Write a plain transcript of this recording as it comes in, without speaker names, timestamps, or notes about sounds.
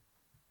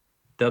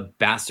The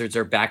Bastards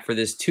are back for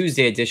this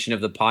Tuesday edition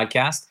of the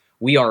podcast.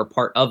 We are a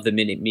part of the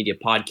Minute Media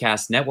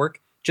Podcast Network.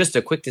 Just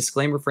a quick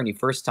disclaimer for any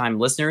first-time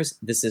listeners.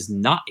 This is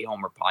not a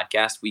Homer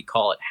podcast. We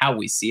call it How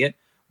We See It.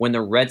 When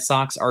the Red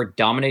Sox are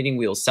dominating,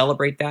 we will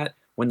celebrate that.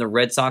 When the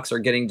Red Sox are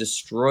getting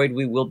destroyed,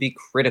 we will be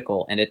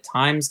critical and at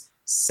times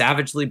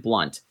savagely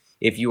blunt.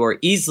 If you are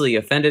easily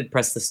offended,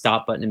 press the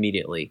stop button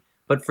immediately.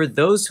 But for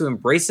those who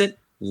embrace it,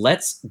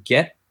 let's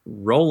get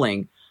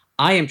rolling.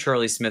 I am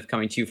Charlie Smith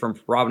coming to you from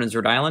Providence,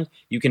 Rhode Island.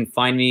 You can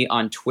find me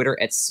on Twitter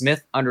at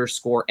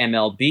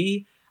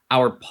Smith_MLB.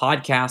 Our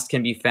podcast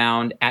can be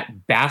found at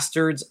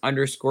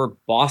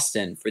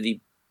Bastards_Boston for the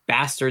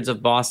Bastards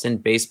of Boston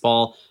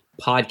Baseball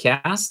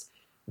podcast.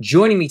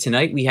 Joining me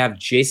tonight, we have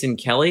Jason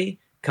Kelly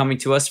coming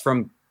to us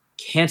from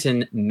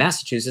Canton,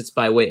 Massachusetts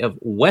by way of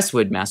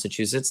Westwood,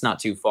 Massachusetts, not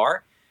too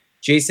far.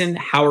 Jason,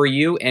 how are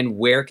you and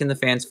where can the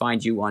fans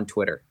find you on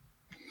Twitter?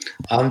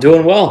 I'm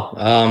doing well.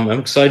 I'm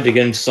excited to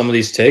get into some of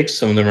these takes.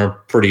 Some of them are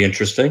pretty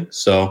interesting.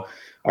 So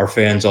our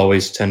fans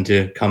always tend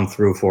to come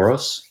through for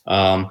us.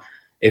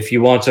 If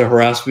you want to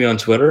harass me on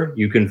Twitter,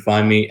 you can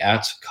find me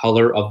at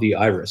Color of the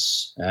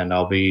Iris. And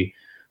I'll be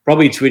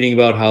probably tweeting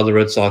about how the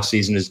Red Sox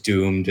season is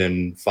doomed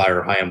and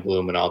fire Chaim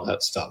Bloom and all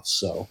that stuff.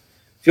 So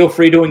feel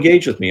free to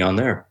engage with me on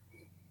there.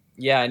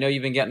 Yeah, I know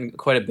you've been getting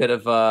quite a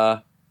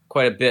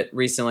bit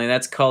recently.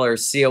 That's Color,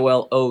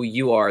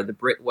 COLOUR, the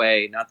Brit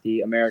way, not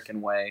the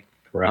American way.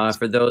 Correct.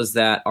 For those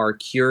that are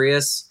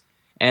curious.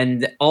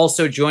 And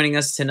also joining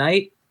us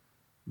tonight,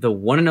 the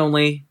one and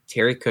only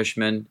Terry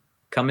Cushman,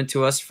 coming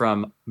to us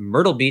from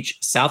Myrtle Beach,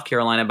 South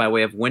Carolina, by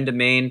way of Wyndham,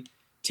 Maine.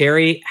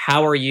 Terry,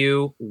 how are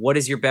you? What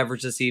is your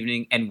beverage this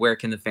evening? And where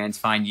can the fans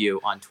find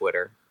you on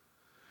Twitter?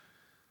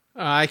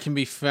 I can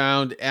be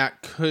found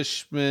at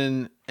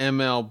Cushman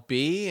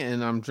MLB,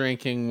 and I'm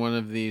drinking one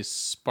of these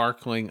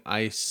sparkling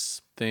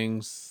ice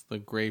things, the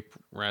grape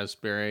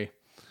raspberry.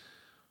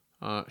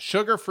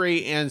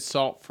 Sugar-free and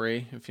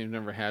salt-free, if you've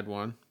never had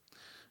one.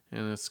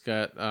 And it's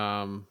got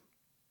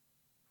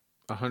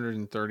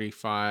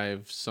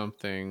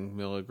 135-something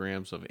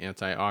milligrams of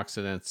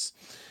antioxidants,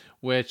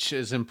 which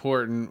is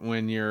important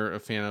when you're a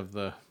fan of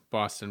the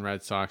Boston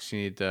Red Sox.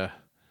 You need to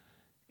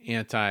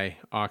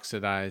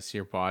antioxidize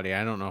your body.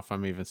 I don't know if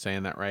I'm even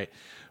saying that right.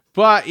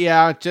 But,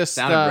 yeah, just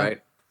right.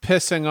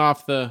 Pissing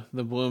off the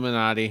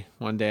Bluminati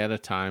one day at a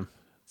time.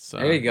 So,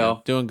 there you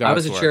go. Doing God's I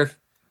wasn't work. sure if...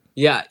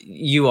 Yeah,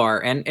 you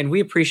are, and we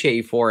appreciate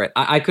you for it.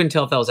 I couldn't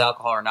tell if that was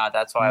alcohol or not.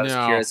 That's why I was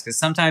curious, because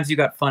sometimes you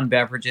got fun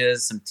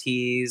beverages, some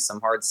teas,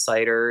 some hard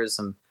ciders,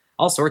 some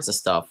all sorts of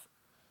stuff.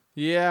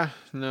 Yeah,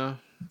 no,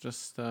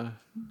 just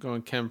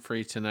going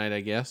chem-free tonight, I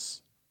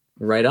guess.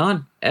 Right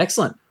on.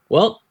 Excellent.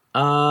 Well,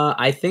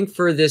 I think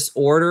for this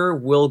order,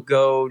 we'll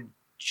go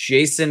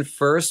Jason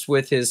first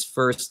with his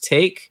first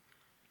take.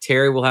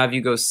 Terry will have you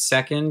go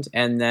second,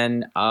 and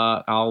then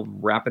I'll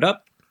wrap it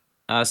up.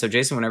 So,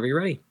 Jason, whenever you're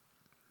ready.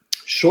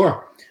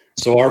 Sure.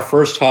 So our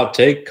first hot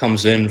take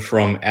comes in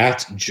from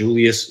at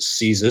Julius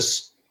Caesar.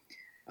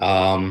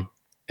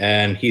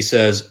 And he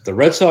says, the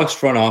Red Sox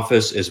front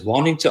office is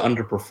wanting to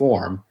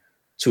underperform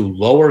to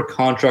lower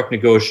contract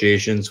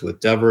negotiations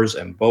with Devers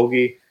and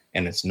Bogey,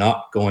 and it's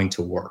not going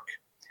to work.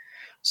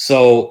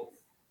 So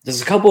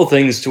there's a couple of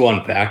things to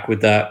unpack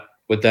with that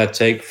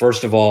take.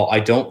 First of all,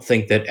 I don't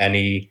think that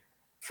any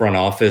front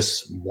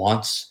office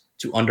wants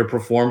to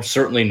underperform,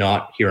 certainly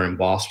not here in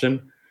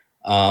Boston.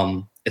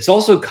 It's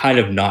also kind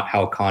of not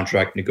how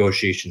contract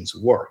negotiations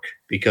work,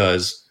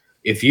 because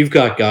if you've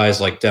got guys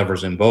like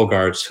Devers and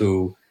Bogaerts,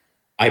 who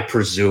I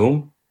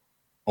presume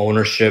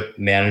ownership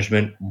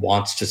management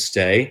wants to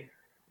stay,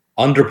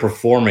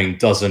 underperforming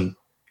doesn't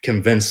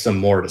convince them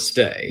more to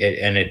stay,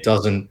 and it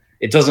doesn't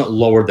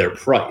lower their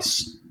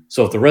price.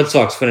 So if the Red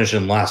Sox finish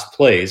in last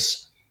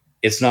place,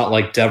 it's not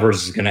like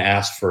Devers is going to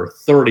ask for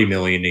 $30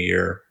 million a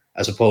year,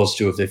 as opposed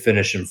to if they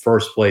finish in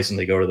first place and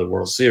they go to the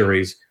World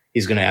Series,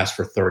 he's going to ask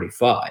for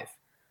 35.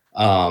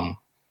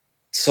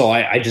 So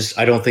I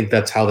don't think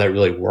that's how that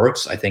really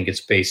works. I think it's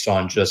based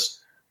on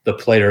just the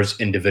player's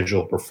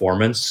individual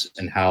performance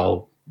and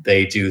how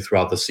they do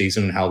throughout the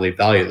season and how they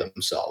value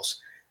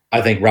themselves.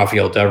 I think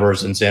Rafael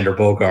Devers and Xander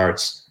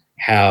Bogaerts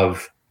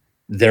have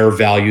their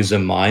values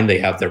in mind. They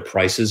have their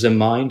prices in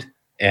mind,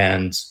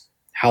 and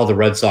how the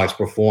Red Sox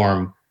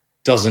perform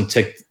doesn't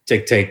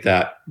dictate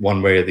that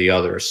one way or the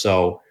other.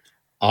 So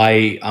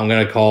I'm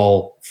going to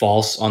call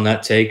false on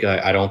that take.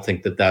 I don't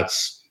think that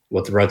that's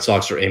what the Red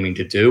Sox are aiming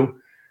to do.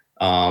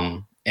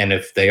 And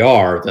if they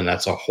are, then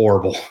that's a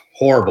horrible,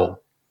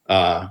 horrible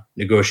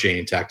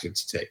negotiating tactic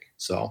to take.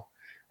 So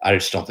I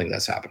just don't think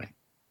that's happening.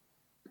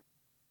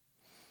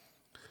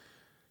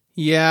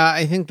 Yeah,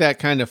 I think that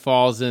kind of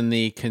falls in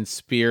the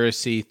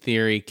conspiracy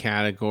theory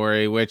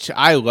category, which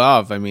I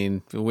love. I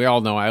mean, we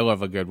all know I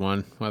love a good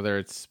one, whether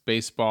it's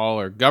baseball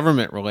or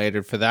government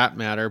related for that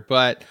matter.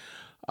 But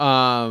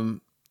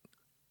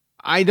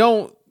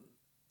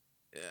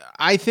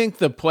I think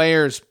the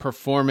players'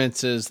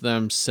 performances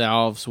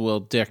themselves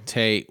will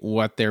dictate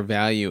what their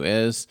value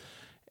is.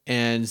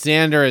 And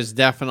Xander has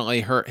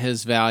definitely hurt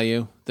his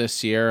value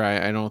this year.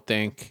 I don't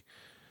think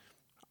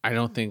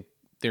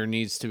there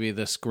needs to be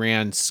this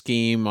grand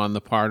scheme on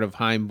the part of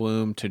Chaim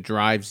Bloom to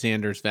drive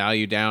Xander's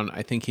value down.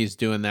 I think he's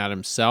doing that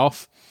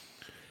himself.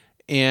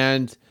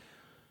 And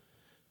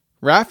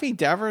Rafi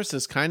Devers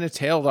has kind of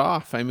tailed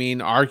off. I mean,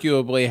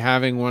 arguably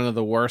having one of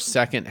the worst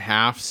second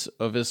halves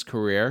of his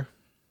career.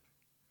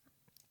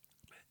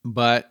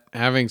 But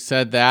having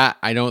said that,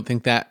 I don't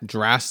think that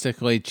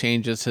drastically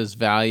changes his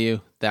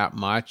value that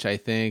much. I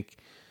think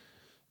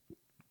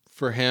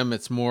for him,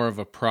 it's more of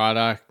a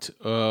product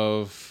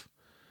of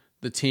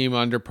the team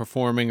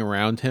underperforming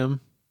around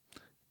him.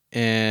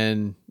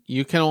 And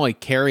you can only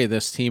carry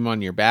this team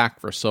on your back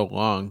for so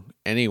long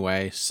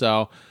anyway.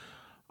 So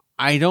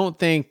I don't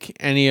think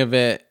any of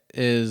it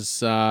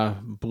is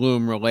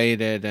Bloom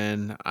related.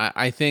 And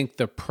I think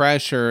the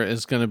pressure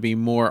is going to be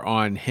more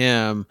on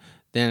him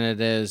than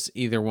it is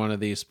either one of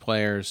these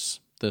players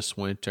this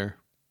winter.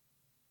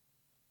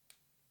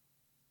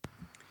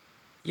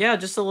 Yeah,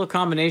 just a little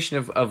combination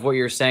of what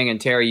you're saying. And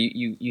Terry,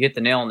 you hit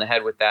the nail on the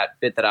head with that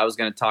bit that I was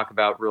going to talk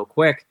about real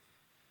quick.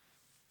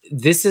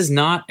 This is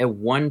not a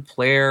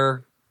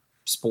one-player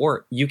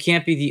sport. You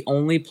can't be the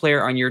only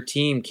player on your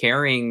team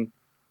carrying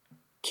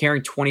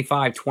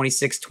 25,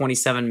 26,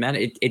 27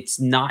 men. It's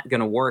not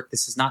going to work.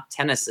 This is not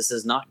tennis. This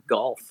is not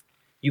golf.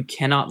 You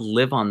cannot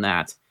live on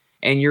that.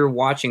 And you're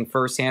watching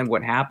firsthand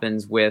what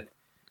happens with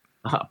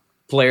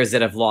players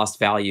that have lost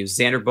value.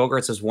 Xander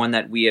Bogaerts was one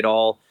that we had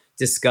all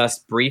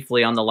discussed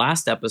briefly on the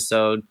last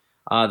episode,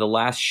 the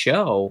last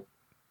show.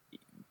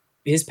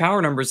 His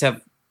power numbers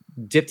have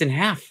dipped in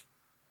half.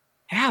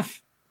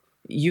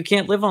 You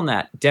can't live on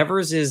that.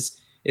 Devers is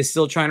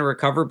still trying to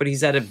recover, but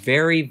he's at a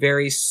very,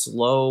 very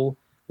slow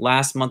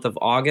last month of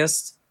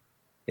August,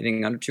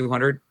 hitting under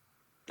 200.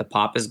 The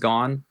pop is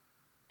gone,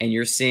 and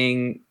you're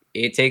seeing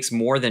it takes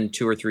more than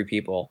 2 or 3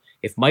 people.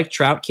 If Mike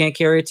Trout can't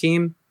carry a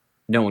team,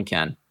 no one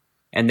can.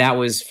 And that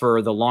was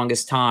for the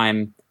longest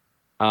time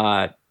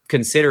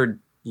considered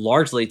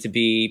largely to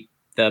be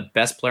the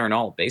best player in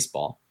all of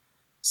baseball.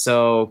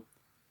 So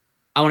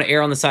I want to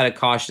err on the side of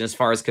caution as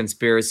far as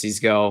conspiracies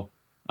go,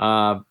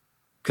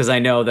 because I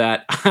know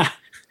that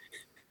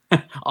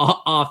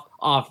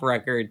off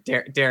record,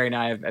 Terry and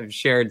I have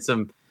shared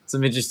some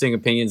interesting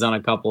opinions on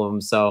a couple of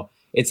them. So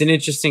it's an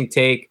interesting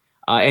take.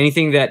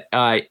 Anything that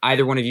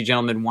either one of you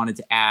gentlemen wanted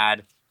to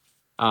add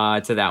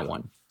to that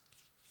one?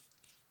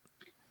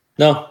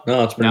 No,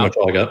 that's pretty much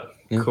all I got.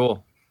 Yeah.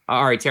 Cool.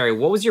 All right, Terry,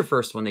 what was your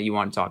first one that you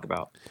want to talk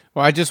about?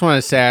 Well, I just want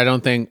to say I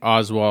don't think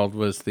Oswald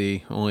was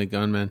the only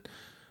gunman.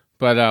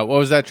 But what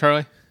was that,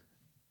 Charlie?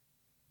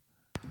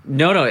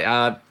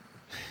 No.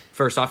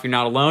 First off, you're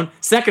not alone.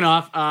 Second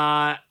off,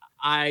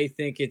 I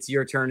think it's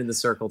your turn in the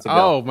circle to go.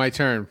 Oh, my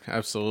turn.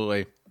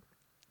 Absolutely.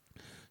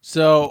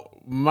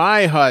 So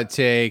my hot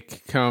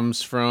take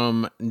comes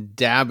from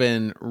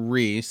Dabin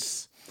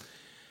Reese.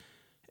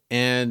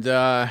 And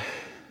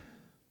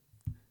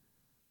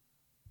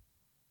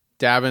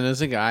Dabin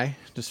is a guy,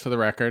 just for the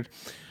record.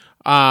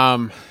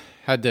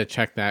 Had to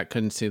check that.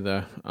 Couldn't see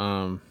the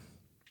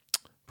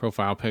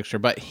profile picture.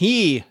 But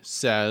he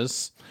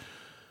says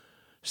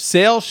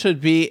Sale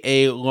should be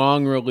a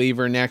long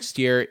reliever next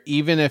year,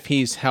 even if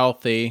he's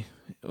healthy.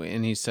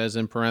 And he says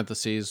in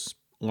parentheses,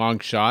 long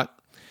shot.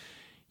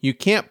 You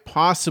can't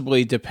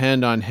possibly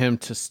depend on him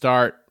to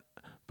start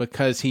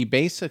because he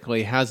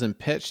basically hasn't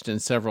pitched in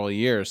several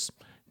years.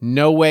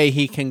 No way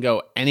he can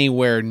go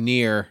anywhere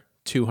near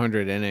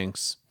 200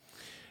 innings.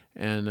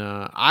 And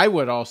I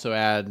would also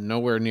add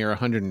nowhere near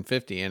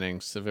 150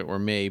 innings if it were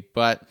me.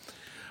 But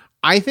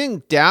I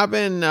think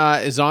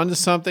Dabin is onto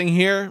something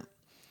here.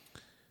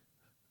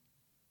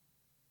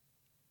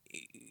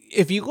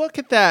 If you look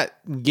at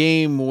that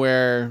game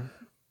where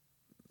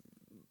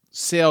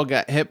Sale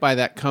got hit by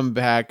that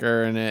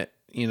comebacker and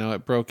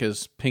it broke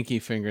his pinky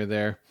finger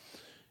there,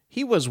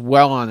 he was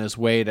well on his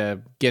way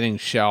to getting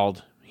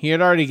shelled. He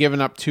had already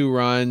given up 2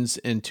 runs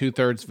in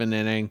 2/3 of an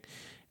inning,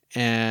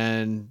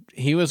 and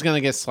he was going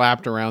to get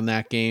slapped around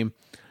that game.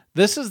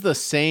 This is the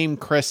same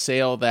Chris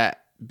Sale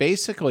that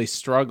basically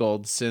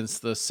struggled since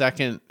the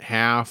second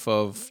half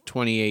of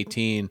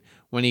 2018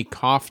 when he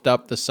coughed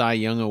up the Cy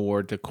Young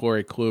Award to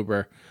Corey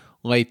Kluber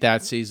late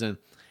that season.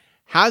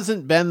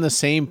 Hasn't been the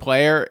same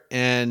player,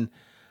 and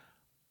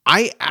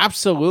I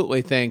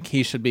absolutely think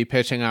he should be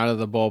pitching out of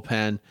the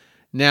bullpen.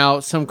 Now,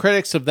 some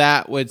critics of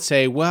that would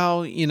say,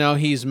 well,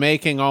 he's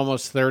making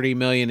almost $30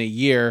 million a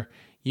year.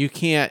 You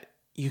can't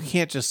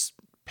just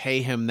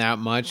pay him that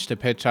much to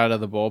pitch out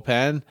of the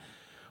bullpen.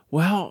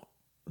 Well,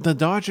 the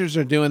Dodgers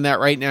are doing that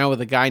right now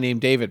with a guy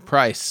named David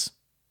Price.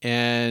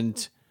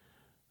 And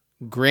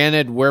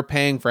granted, we're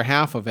paying for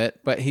half of it,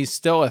 but he's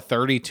still a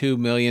 $32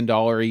 million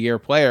a year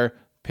player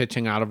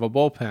pitching out of a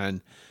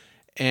bullpen.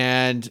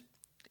 And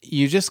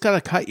you just got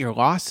to cut your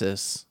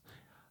losses.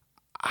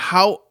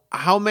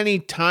 How many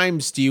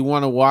times do you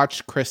want to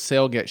watch Chris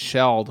Sale get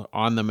shelled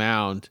on the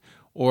mound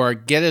or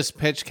get his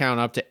pitch count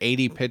up to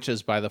 80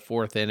 pitches by the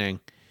 4th inning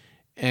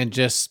and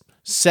just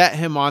set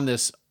him on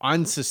this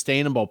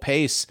unsustainable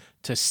pace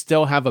to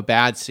still have a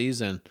bad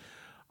season?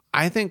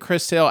 I think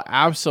Chris Sale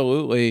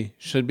absolutely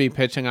should be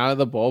pitching out of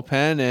the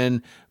bullpen.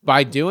 And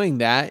by doing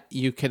that,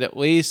 you could at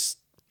least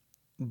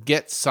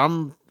get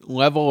some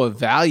level of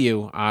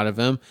value out of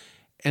him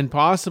and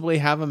possibly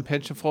have him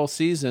pitch a full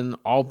season,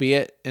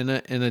 albeit in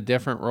a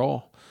different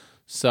role.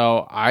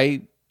 So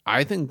I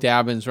think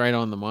Dabbin's right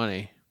on the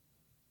money.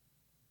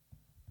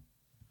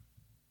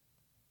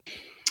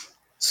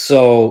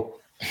 So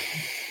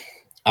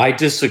I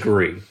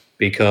disagree,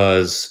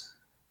 because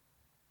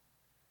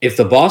if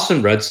the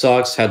Boston Red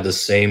Sox had the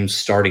same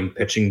starting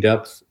pitching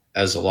depth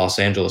as the Los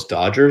Angeles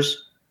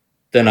Dodgers,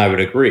 then I would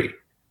agree.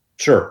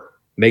 Sure,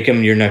 make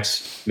him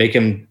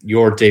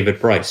your David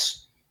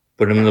Price.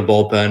 Put him in the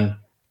bullpen,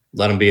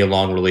 let him be a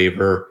long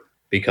reliever,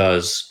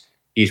 because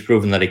he's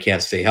proven that he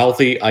can't stay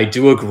healthy. I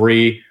do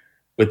agree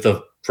with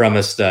the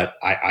premise that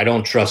I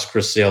don't trust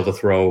Chris Sale to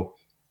throw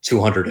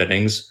 200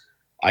 innings.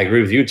 I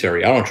agree with you,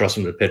 Terry. I don't trust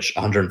him to pitch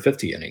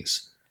 150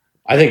 innings.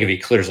 I think if he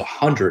clears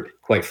 100,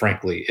 quite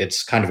frankly,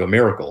 it's kind of a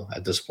miracle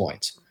at this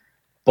point.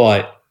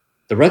 But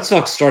the Red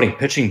Sox starting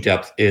pitching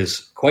depth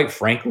is, quite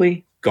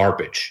frankly,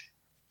 garbage.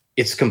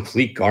 It's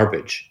complete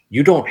garbage.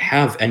 You don't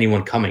have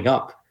anyone coming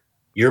up.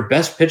 Your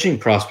best pitching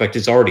prospect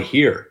is already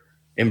here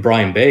in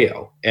Brian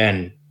Bayo.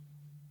 And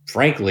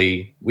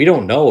frankly, we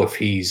don't know if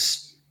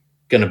he's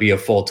going to be a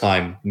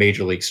full-time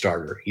major league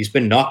starter. He's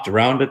been knocked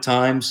around at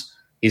times.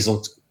 He's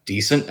looked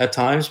decent at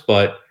times,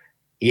 but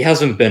he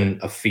hasn't been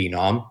a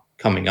phenom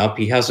coming up.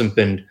 He hasn't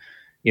been,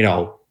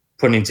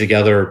 putting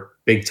together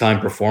big-time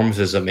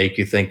performances that make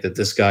you think that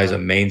this guy's a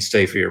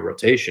mainstay for your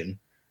rotation.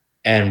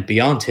 And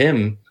beyond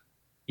him,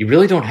 you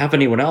really don't have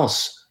anyone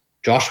else.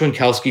 Josh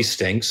Winkowski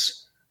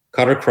stinks.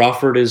 Cutter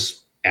Crawford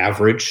is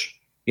average,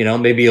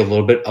 maybe a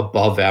little bit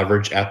above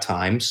average at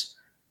times.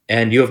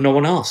 And you have no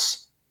one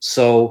else.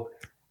 So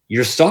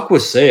you're stuck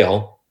with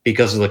Sale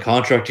because of the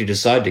contract you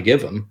decide to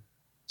give him.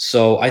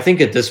 So I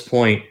think at this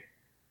point,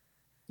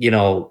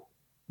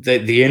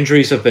 the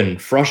injuries have been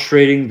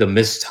frustrating. The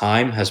missed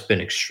time has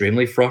been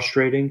extremely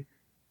frustrating.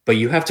 But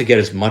you have to get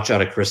as much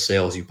out of Chris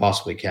Sale as you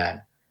possibly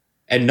can,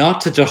 and not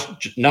to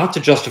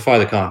justify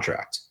the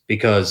contract,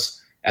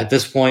 because at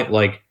this point,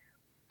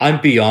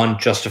 I'm beyond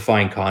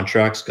justifying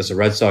contracts, because the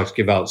Red Sox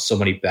give out so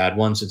many bad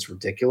ones. It's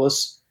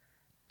ridiculous.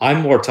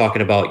 I'm more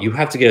talking about you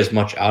have to get as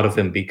much out of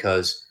him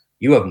because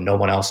you have no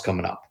one else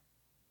coming up.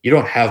 You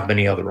don't have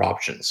many other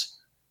options.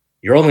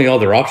 Your only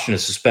other option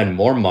is to spend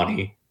more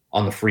money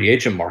on the free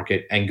agent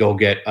market and go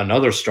get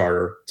another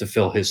starter to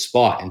fill his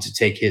spot and to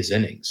take his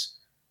innings.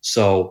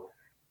 So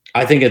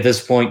I think at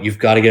this point, you've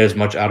got to get as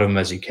much out of him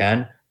as you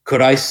can.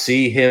 Could I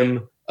see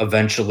him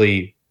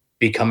eventually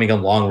becoming a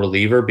long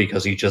reliever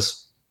because he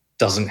just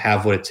doesn't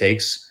have what it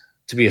takes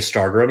to be a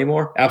starter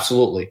anymore?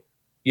 Absolutely.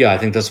 Yeah, I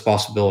think that's a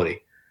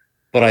possibility.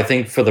 But I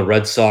think for the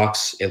Red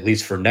Sox, at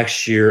least for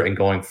next year and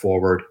going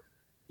forward,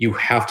 you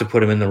have to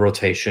put him in the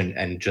rotation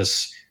and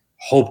just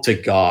hope to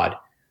God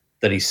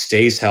that he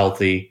stays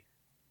healthy,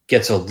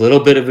 gets a little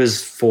bit of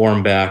his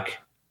form back,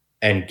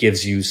 and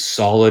gives you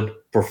solid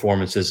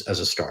performances as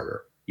a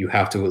starter. You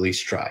have to at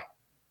least try.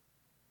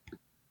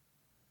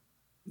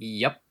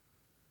 Yep.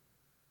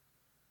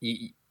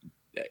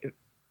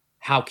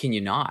 How can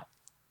you not?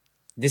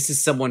 This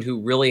is someone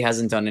who really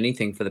hasn't done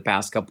anything for the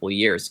past couple of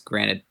years.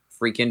 Granted,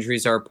 freak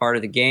injuries are a part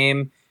of the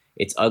game.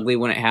 It's ugly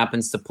when it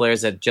happens to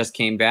players that just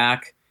came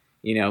back.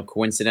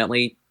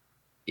 Coincidentally,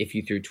 if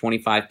you threw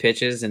 25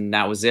 pitches and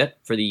that was it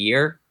for the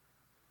year,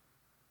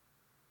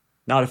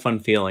 not a fun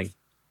feeling.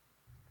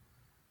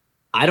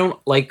 I don't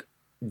like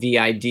the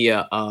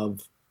idea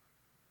of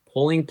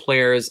pulling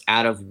players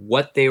out of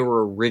what they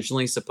were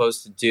originally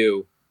supposed to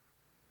do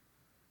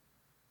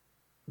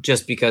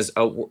just because,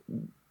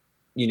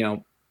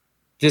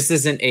 this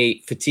isn't a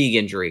fatigue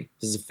injury.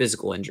 This is a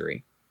physical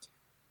injury.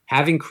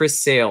 Having Chris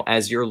Sale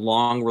as your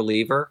long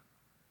reliever,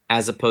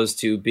 as opposed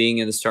to being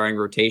in the starting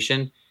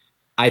rotation,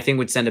 I think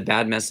would send a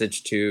bad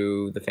message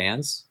to the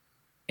fans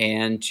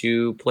and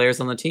to players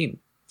on the team.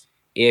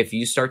 If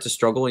you start to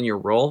struggle in your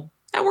role,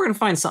 then we're going to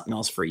find something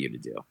else for you to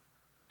do.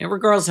 And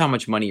regardless of how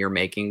much money you're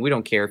making, we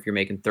don't care if you're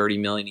making $30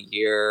 million a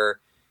year.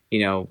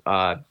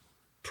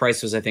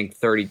 Price was, I think,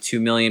 $32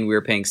 million. We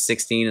were paying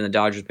 $16 and the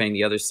Dodgers paying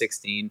the other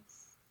 $16.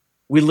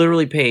 We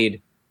literally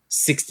paid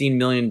 $16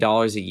 million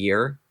a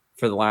year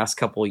for the last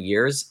couple of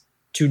years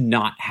to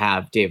not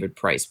have David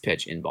Price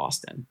pitch in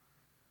Boston.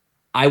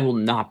 I will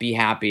not be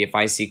happy if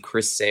I see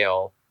Chris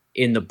Sale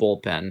in the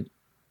bullpen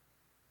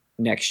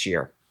next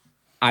year.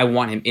 I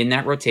want him in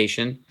that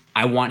rotation.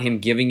 I want him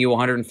giving you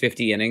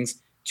 150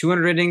 innings.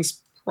 200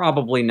 innings,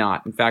 probably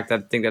not. In fact, I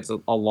think that's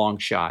a long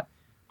shot.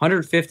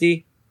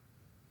 150,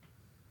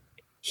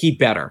 he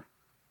better.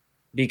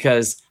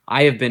 Because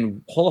I have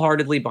been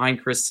wholeheartedly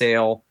behind Chris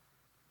Sale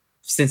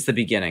since the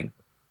beginning.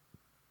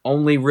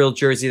 Only real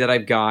jersey that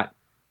I've got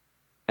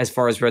as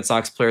far as Red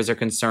Sox players are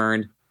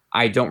concerned.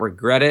 I don't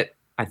regret it.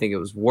 I think it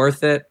was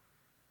worth it.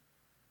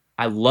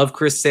 I love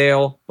Chris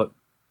Sale, but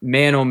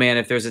man, oh man,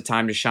 if there's a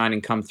time to shine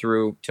and come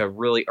through to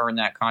really earn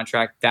that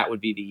contract, that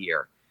would be the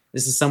year.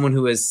 This is someone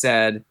who has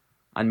said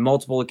on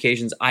multiple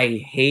occasions,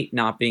 I hate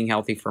not being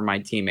healthy for my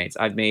teammates.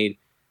 I've made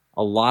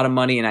a lot of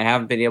money and I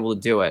haven't been able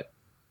to do it.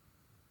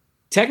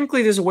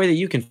 Technically, there's a way that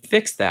you can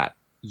fix that.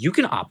 You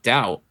can opt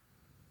out,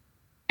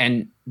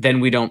 and then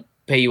we don't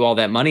pay you all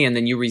that money, and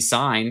then you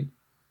resign.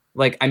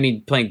 Like, I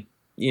mean, playing,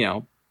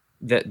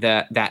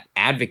 that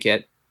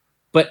advocate.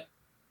 But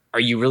are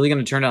you really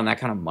going to turn down that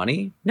kind of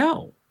money?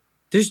 No.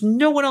 There's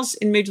no one else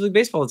in Major League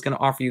Baseball that's going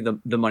to offer you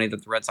the money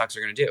that the Red Sox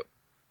are going to do.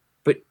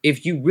 But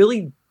if you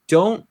really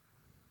don't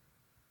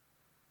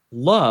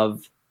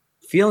love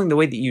feeling the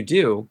way that you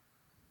do,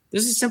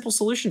 there's a simple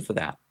solution for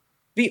that.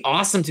 It'd be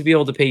awesome to be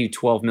able to pay you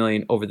 $12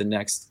 million over the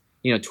next,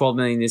 $12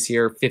 million this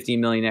year, $15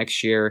 million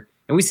next year,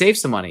 and we save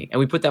some money and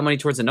we put that money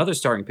towards another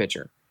starting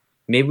pitcher.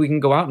 Maybe we can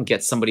go out and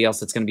get somebody else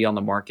that's going to be on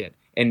the market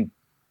and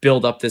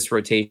build up this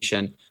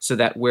rotation so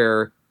that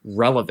we're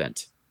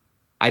relevant.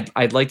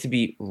 I'd like to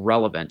be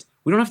relevant.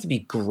 We don't have to be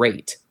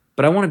great,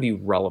 but I want to be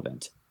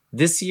relevant.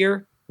 This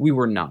year, we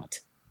were not.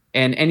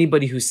 And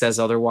anybody who says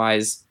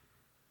otherwise,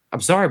 I'm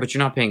sorry, but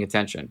you're not paying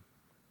attention.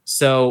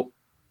 So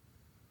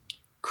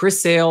Chris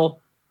Sale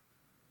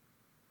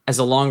as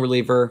a long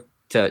reliever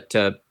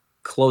to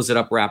close it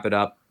up, wrap it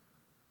up.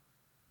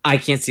 I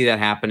can't see that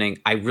happening.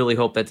 I really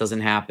hope that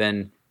doesn't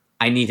happen.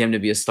 I need him to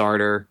be a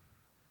starter.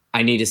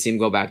 I need to see him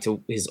go back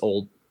to his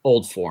old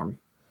form.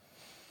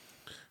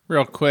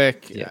 Real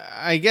quick, yeah.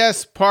 I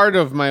guess part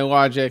of my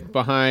logic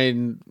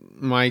behind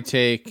my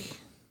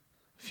take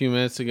a few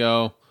minutes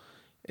ago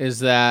is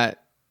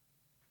that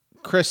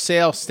Chris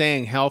Sale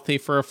staying healthy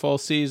for a full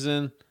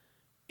season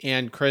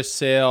and Chris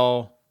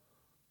Sale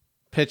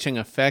pitching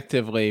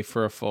effectively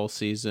for a full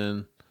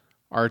season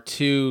are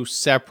two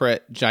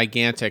separate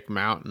gigantic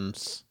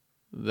mountains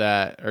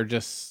that are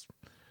just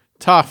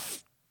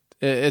tough.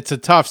 It's a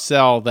tough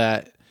sell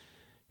that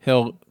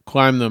he'll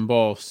climb them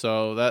both.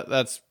 So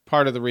that's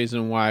part of the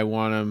reason why I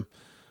want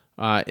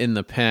him in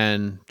the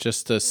pen,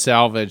 just to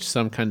salvage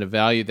some kind of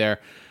value there.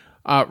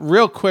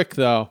 Real quick,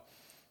 though,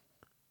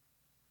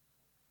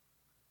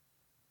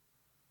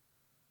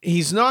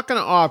 he's not going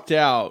to opt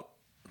out,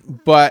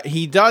 but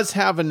he does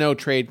have a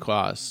no-trade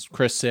clause,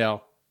 Chris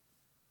Sale.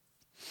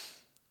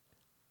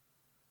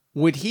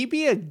 Would he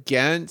be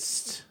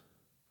against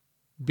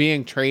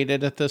being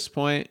traded at this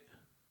point?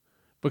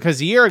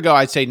 Because a year ago,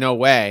 I'd say no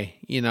way.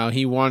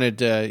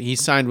 He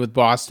signed with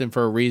Boston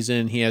for a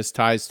reason. He has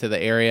ties to the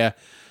area.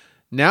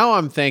 Now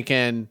I'm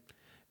thinking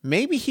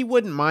maybe he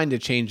wouldn't mind a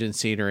change in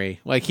scenery.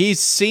 Like, he's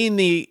seen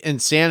the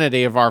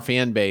insanity of our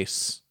fan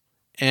base.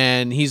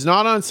 And he's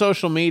not on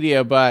social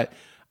media, but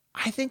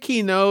I think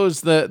he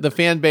knows the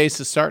fan base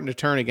is starting to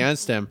turn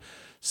against him.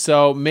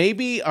 So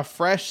maybe a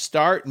fresh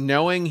start,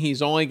 knowing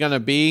he's only going to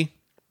be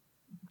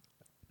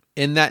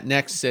in that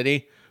next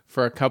city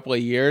for a couple of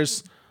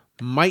years,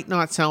 might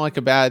not sound like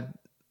a bad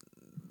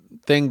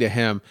thing to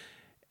him.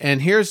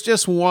 And here's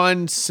just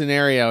one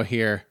scenario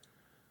here.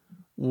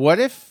 What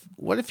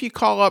if you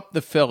call up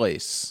the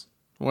Phillies?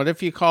 What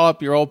if you call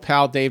up your old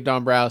pal Dave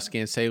Dombrowski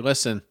and say,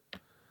 listen,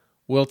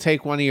 we'll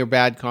take one of your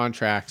bad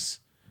contracts.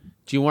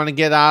 Do you want to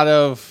get out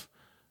of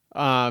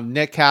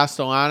Nick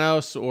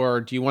Castellanos, or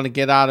do you want to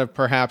get out of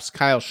perhaps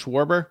Kyle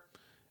Schwarber?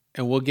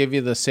 And we'll give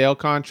you the Sale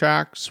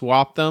contract,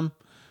 swap them.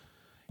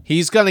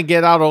 He's going to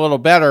get out a little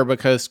better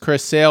because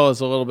Chris Sale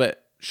is a little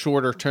bit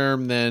shorter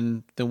term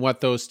than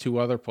what those two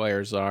other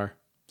players are.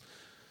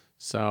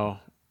 So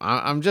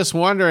I'm just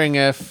wondering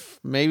if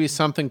maybe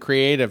something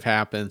creative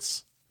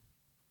happens.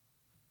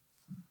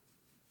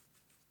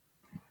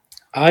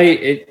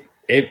 It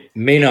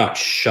may not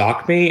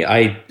shock me.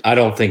 I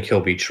don't think he'll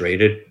be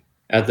traded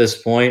at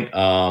this point.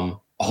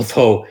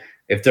 Although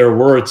if there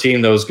were a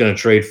team that was going to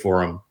trade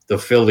for him, the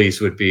Phillies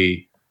would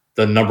be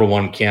the number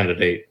one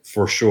candidate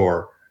for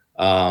sure.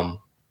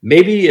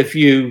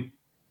 Maybe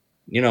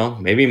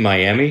maybe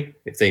Miami,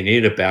 if they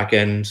needed a back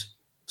end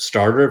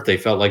starter, if they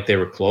felt like they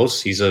were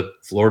close. He's a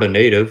Florida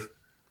native,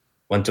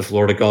 went to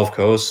Florida Gulf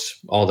Coast,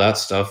 all that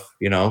stuff,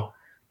 not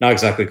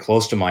exactly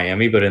close to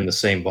Miami, but in the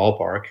same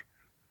ballpark.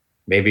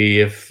 Maybe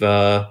if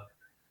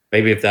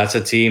that's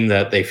a team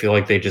that they feel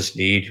like they just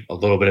need a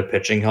little bit of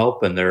pitching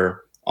help and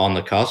they're on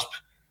the cusp,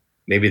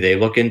 maybe they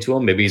look into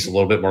him. Maybe he's a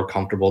little bit more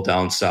comfortable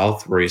down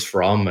south where he's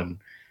from, and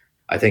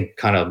I think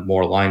kind of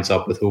more lines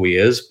up with who he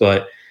is.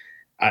 But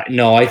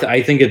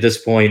I think at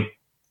this point,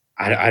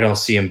 I don't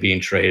see him being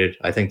traded.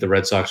 I think the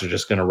Red Sox are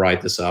just going to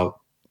ride this out.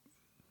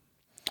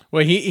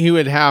 Well, he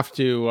would have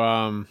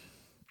to,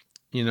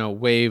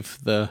 waive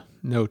the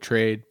no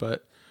trade,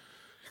 but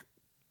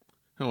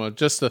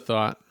just a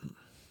thought.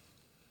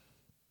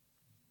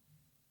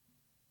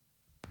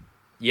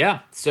 Yeah.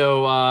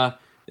 So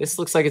this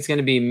looks like it's going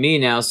to be me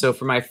now. So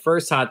for my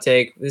first hot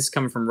take, this is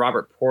coming from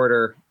Robert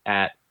Porter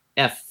at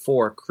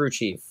F4 Crew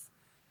Chief.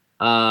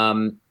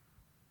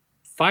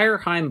 Fire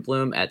Chaim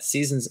Bloom at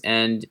season's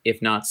end,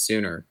 if not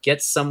sooner.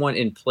 Get someone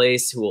in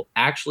place who will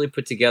actually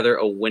put together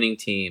a winning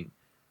team.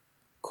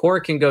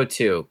 Cora can go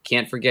too.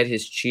 Can't forget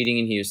his cheating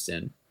in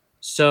Houston.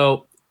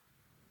 So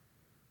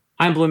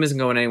Chaim Bloom isn't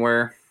going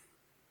anywhere.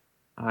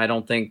 I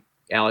don't think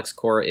Alex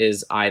Cora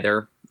is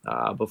either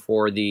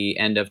before the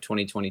end of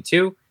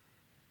 2022.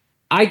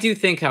 I do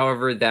think,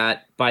 however,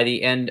 that by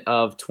the end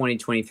of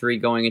 2023,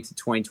 going into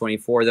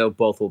 2024, though,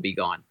 both will be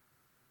gone.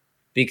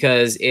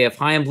 Because if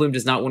Chaim Bloom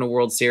does not win a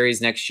World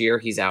Series next year,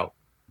 he's out.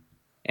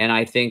 And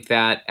I think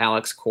that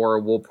Alex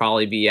Cora will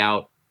probably be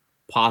out,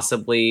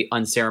 possibly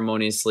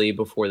unceremoniously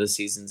before the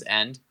season's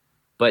end.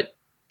 But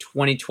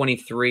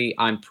 2023,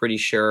 I'm pretty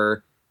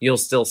sure you'll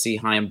still see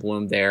Chaim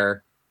Bloom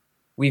there.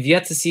 We've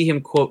yet to see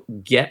him, quote,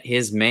 get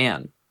his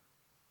man.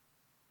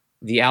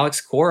 The Alex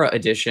Cora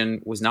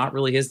edition was not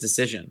really his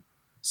decision.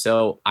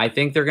 So I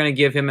think they're going to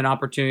give him an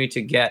opportunity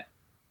to get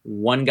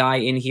one guy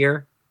in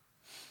here,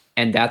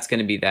 and that's going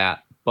to be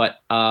that. But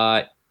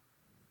I'll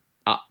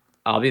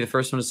be the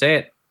first one to say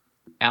it.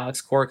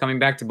 Alex Cora coming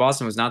back to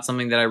Boston was not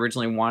something that I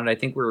originally wanted. I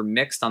think we were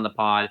mixed on the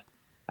pod.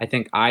 I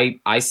think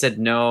I said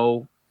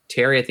no.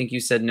 Terry, I think you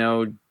said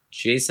no.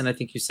 Jason, I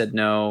think you said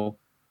no,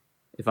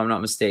 if I'm not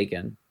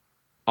mistaken.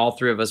 All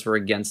three of us were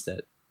against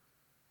it.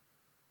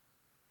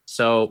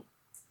 So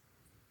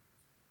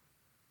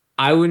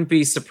I wouldn't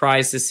be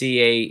surprised to see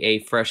a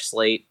fresh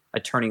slate, a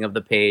turning of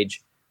the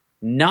page,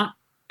 not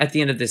at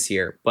the end of this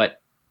year,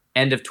 but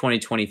end of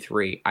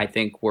 2023. I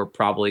think we're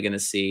probably going to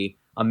see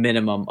a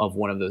minimum of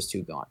one of those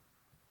two gone.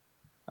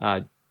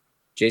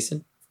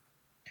 Jason?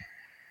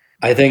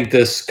 I think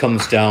this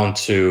comes down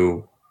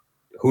to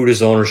who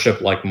does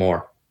ownership like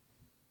more?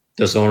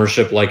 Does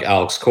ownership like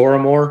Alex Cora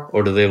more,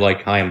 or do they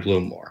like Chaim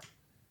Bloom more?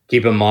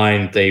 Keep in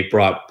mind, they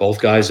brought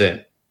both guys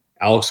in.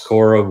 Alex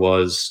Cora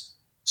was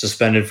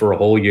suspended for a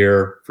whole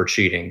year for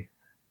cheating,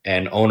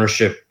 and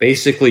ownership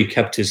basically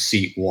kept his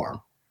seat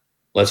warm.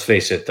 Let's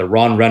face it, the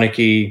Ron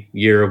Renneke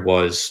year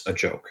was a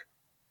joke.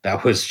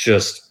 That was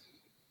just,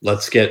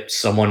 let's get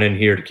someone in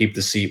here to keep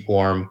the seat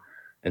warm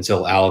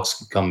until Alex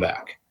can come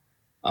back.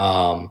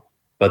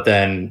 But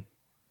then,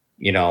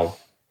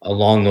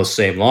 along those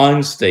same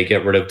lines, they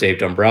get rid of Dave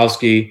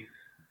Dombrowski.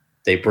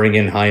 They bring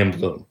in Chaim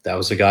Bloom. That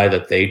was the guy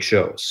that they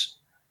chose.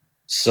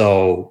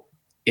 So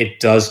it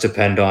does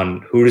depend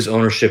on who does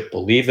ownership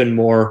believe in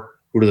more,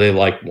 who do they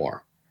like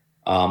more.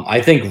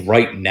 I think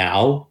right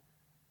now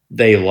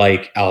they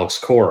like Alex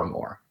Cora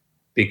more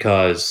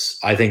because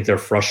I think they're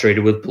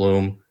frustrated with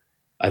Bloom.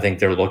 I think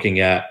they're looking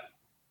at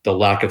the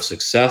lack of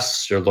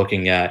success. They're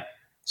looking at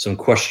some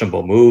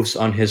questionable moves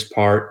on his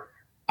part.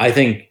 I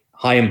think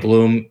Chaim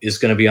Bloom is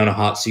going to be on a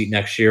hot seat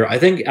next year. I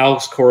think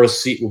Alex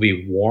Cora's seat will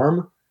be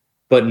warm,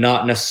 but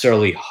not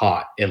necessarily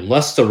hot,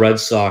 unless the Red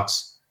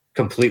Sox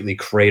completely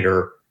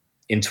crater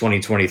in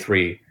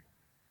 2023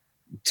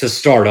 to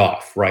start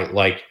off, right?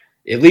 Like,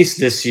 at least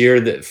this year,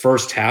 the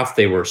first half,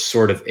 they were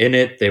sort of in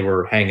it. They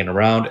were hanging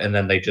around, and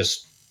then they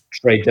just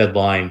trade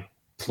deadline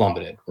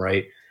plummeted,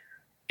 right?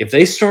 If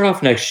they start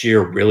off next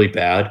year really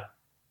bad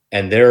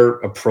and they're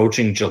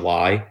approaching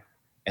July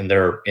and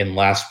they're in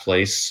last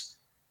place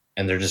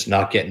and they're just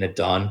not getting it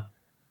done,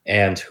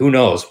 and who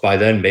knows, by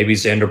then maybe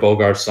Xander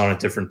Bogaerts on a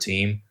different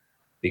team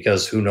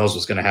because who knows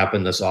what's going to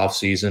happen this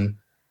offseason.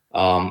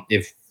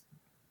 If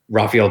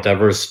Rafael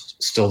Devers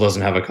still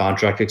doesn't have a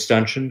contract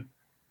extension,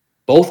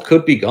 both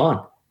could be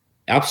gone.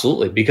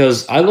 Absolutely.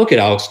 Because I look at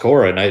Alex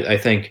Cora and I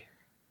think,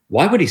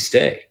 why would he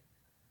stay?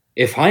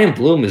 If Chaim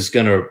Bloom is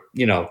going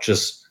to,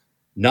 just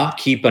not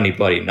keep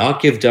anybody,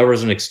 not give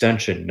Devers an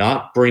extension,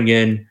 not bring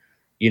in,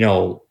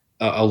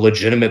 a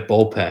legitimate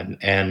bullpen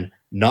and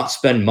not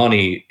spend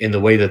money in the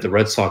way that the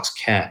Red Sox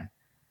can.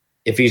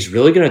 If he's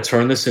really going to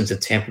turn this into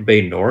Tampa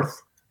Bay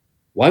North,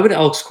 why would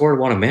Alex Cora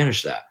want to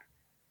manage that?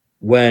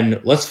 When,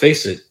 let's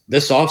face it,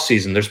 this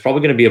offseason, there's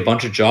probably going to be a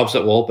bunch of jobs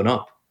that will open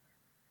up.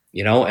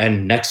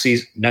 And next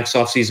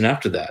offseason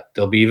after that,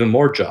 there'll be even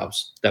more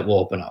jobs that will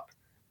open up.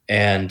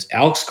 And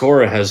Alex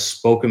Cora has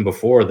spoken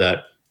before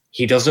that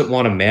he doesn't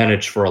want to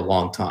manage for a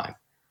long time.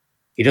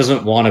 He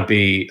doesn't want to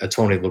be a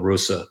Tony La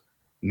Russa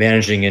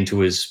managing into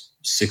his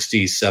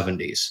 60s,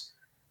 70s.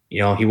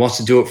 He wants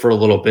to do it for a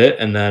little bit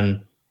and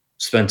then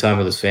spend time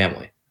with his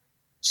family.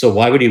 So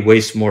why would he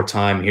waste more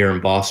time here in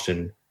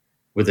Boston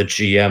with a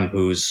GM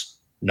who's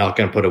not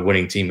going to put a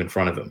winning team in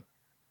front of him?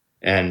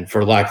 And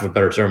for lack of a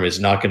better term,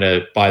 is not going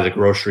to buy the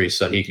groceries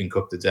so that he can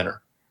cook the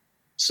dinner.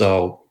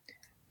 So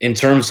in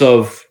terms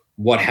of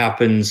what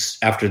happens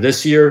after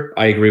this year,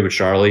 I agree with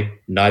Charlie.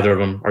 Neither of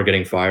them are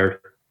getting fired.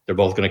 They're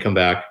both going to come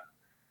back.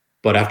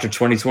 But after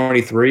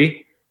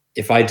 2023,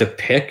 if I had to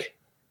pick,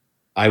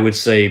 I would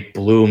say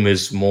Bloom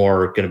is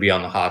more going to be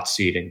on the hot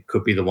seat and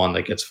could be the one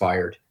that gets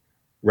fired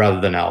rather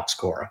than Alex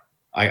Cora.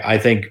 I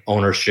think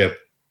ownership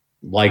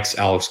likes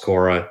Alex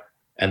Cora,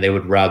 and they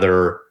would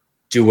rather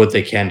do what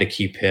they can to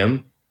keep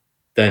him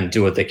than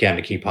do what they can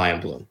to keep Chaim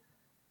Bloom.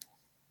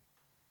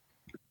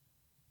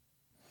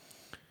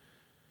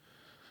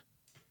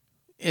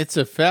 It's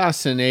a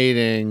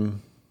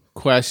fascinating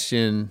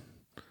question.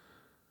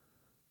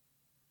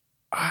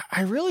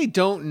 I really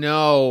don't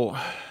know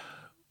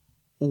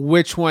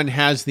which one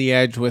has the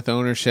edge with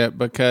ownership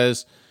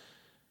because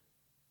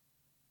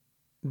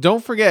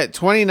don't forget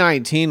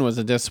 2019 was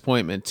a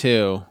disappointment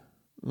too.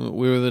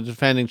 We were the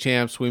defending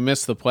champs. We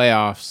missed the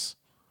playoffs.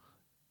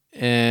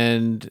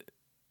 And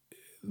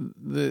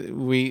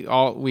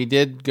we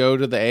did go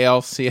to the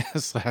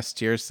ALCS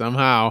last year,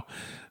 somehow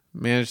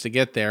managed to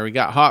get there. We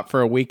got hot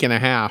for a week and a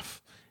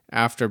half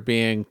after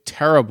being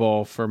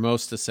terrible for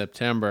most of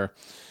September.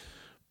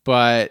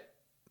 But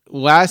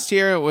last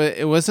year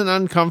it was an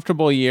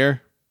uncomfortable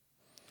year.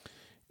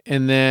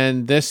 And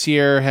then this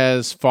year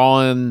has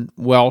fallen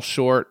well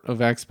short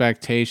of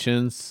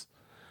expectations.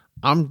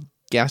 I'm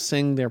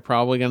guessing they're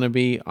probably going to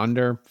be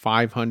under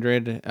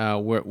 500,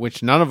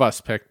 which none of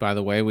us picked, by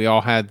the way. We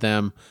all had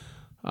them,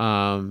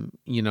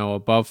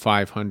 above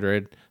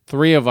 500.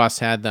 3 of us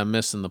had them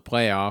missing the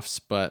playoffs,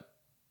 but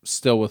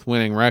still with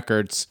winning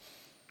records.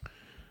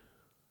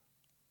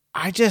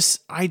 I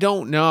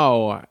don't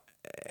know.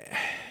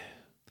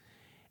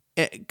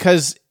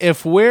 Because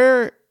if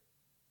we're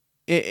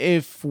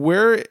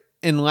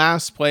in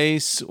last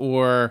place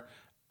or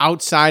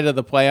outside of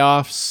the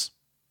playoffs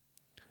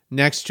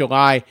next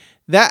July,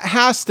 that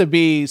has to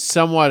be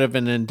somewhat of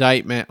an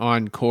indictment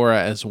on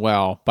Cora as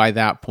well by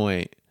that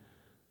point.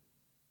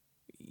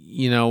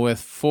 With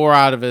 4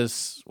 out of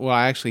his, well,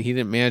 actually he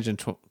didn't manage in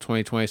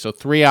 2020, so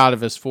 3 out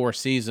of his 4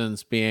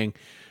 seasons being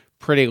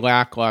pretty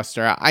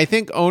lackluster. I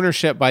think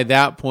ownership by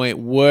that point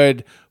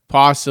would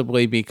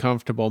possibly be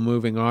comfortable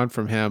moving on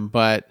from him,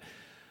 but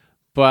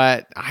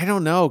I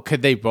don't know.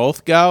 Could they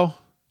both go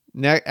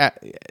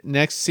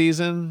next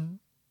season?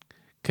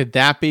 Could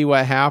that be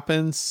what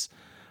happens?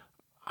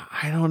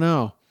 I don't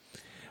know.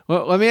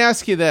 Well, let me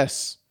ask you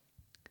this.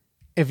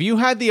 If you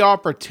had the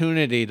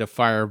opportunity to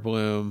fire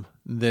Bloom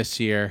this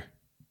year,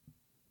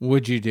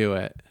 would you do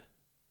it?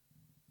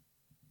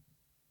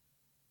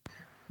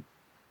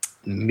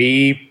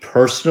 Me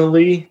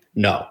personally,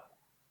 no.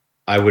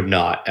 I would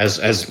not.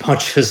 As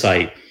much as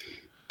I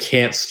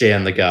can't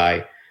stand the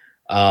guy,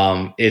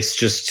 it's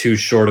just too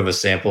short of a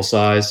sample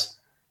size.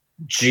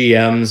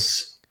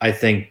 GMs, I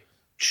think,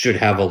 should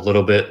have a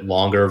little bit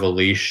longer of a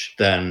leash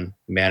than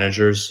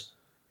managers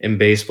in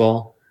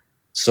baseball.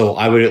 So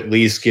I would at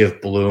least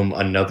give Bloom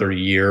another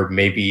year,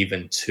 maybe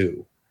even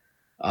 2.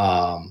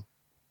 But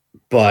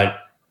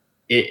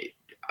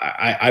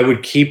I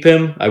would keep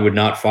him. I would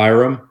not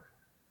fire him.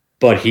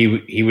 But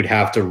he would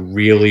have to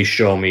really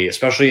show me,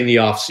 especially in the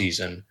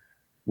offseason,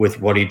 with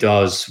what he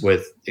does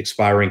with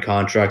expiring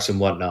contracts and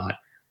whatnot.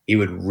 He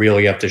would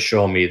really have to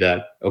show me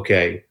that,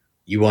 okay,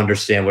 you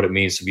understand what it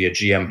means to be a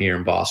GM here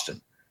in Boston.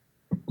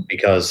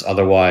 Because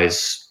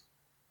otherwise,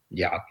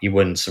 yeah, he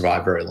wouldn't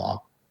survive very long.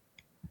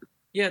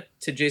 Yeah,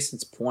 to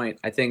Jason's point,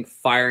 I think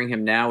firing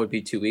him now would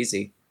be too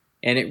easy.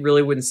 And it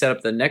really wouldn't set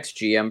up the next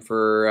GM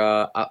for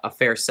a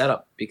fair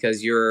setup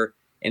because you're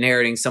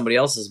inheriting somebody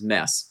else's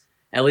mess.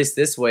 At least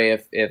this way,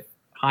 if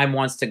Chaim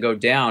wants to go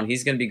down,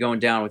 he's going to be going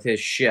down with his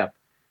ship.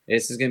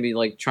 This is going to be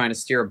like trying to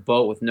steer a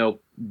boat with no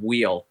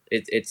wheel.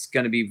 It's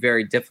going to be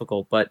very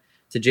difficult. But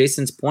to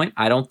Jason's point,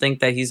 I don't think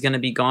that he's going to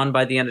be gone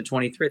by the end of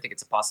 23. I think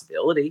it's a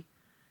possibility,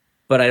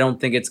 but I don't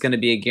think it's going to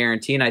be a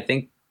guarantee. And I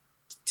think,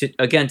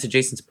 to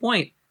Jason's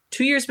point,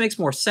 2 years makes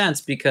more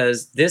sense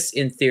because this,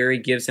 in theory,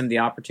 gives him the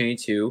opportunity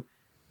to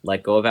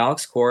let go of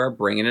Alex Cora,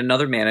 bring in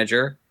another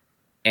manager,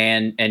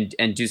 and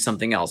do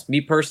something else.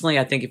 Me personally,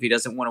 I think if he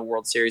doesn't win a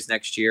World Series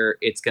next year,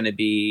 it's going to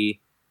be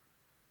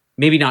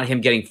maybe not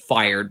him getting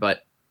fired,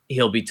 but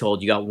he'll be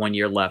told you got 1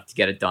 year left to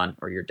get it done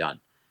or you're done.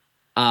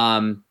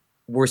 I'm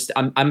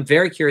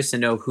very curious to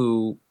know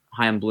who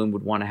Chaim Bloom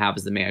would want to have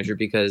as the manager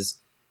because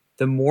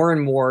the more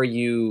and more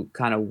you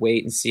kind of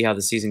wait and see how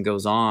the season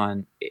goes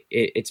on,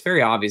 it's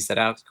very obvious that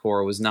Alex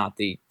Cora was not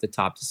the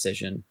top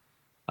decision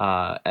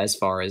as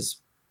far as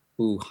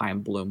who Chaim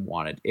Bloom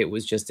wanted. It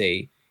was just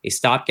a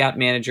stopgap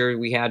manager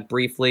we had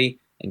briefly,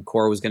 and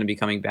Cora was going to be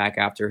coming back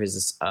after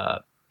his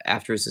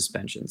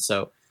suspension.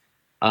 So,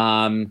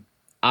 I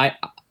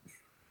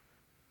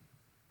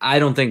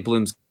don't think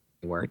Bloom's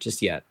anywhere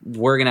just yet.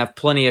 We're going to have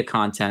plenty of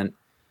content,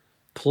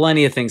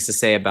 plenty of things to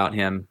say about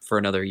him for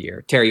another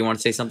year. Terry, you want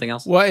to say something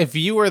else? Well, if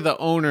you were the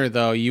owner,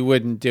 though, you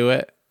wouldn't do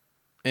it.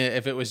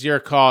 If it was your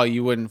call,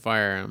 you wouldn't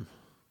fire him.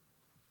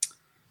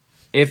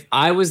 If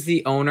I was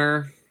the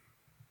owner,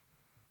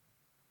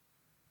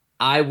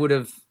 I would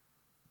have.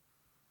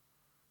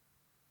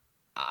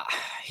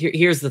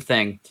 Here's the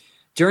thing.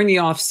 During the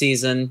off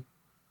season,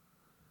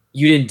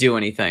 you didn't do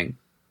anything.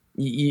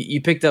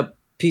 You picked up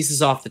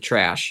pieces off the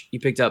trash. You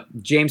picked up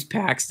James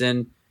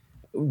Paxton.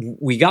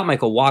 We got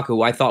Michael Wacha,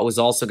 who I thought was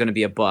also going to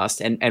be a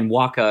bust, and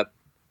Wacha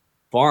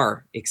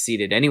far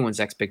exceeded anyone's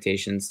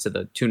expectations to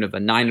the tune of a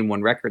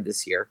 9-1 record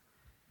this year.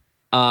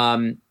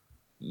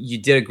 You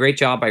did a great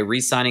job by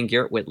re-signing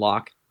Garrett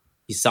Whitlock.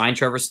 You signed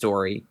Trevor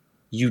Story.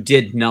 You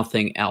did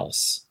nothing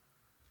else.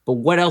 But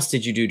what else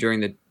did you do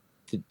during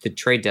the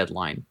trade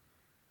deadline?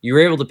 You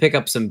were able to pick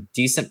up some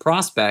decent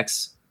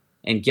prospects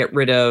and get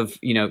rid of,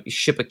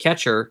 ship a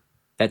catcher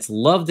that's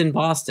loved in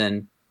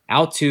Boston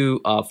out to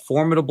a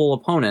formidable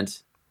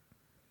opponent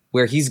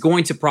where he's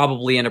going to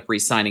probably end up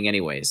re-signing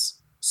anyways.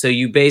 So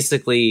you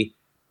basically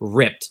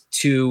ripped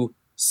 2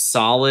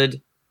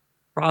 solid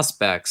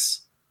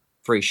prospects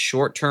for a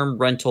short-term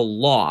rental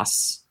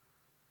loss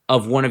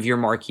of one of your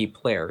marquee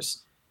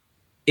players.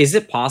 Is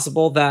it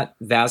possible that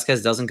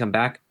Vasquez doesn't come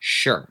back?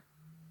 Sure.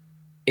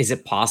 Is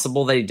it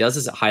possible that he does?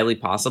 Is it highly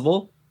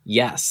possible?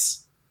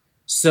 Yes.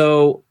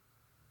 So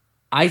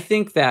I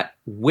think that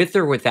with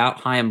or without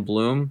Chaim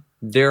Bloom,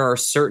 there are a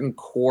certain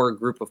core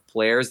group of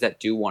players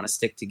that do want to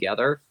stick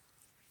together.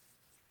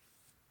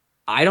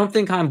 I don't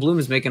think Chaim Bloom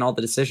is making all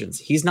the decisions.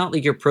 He's not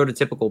like your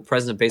prototypical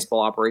president of baseball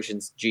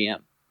operations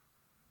GM.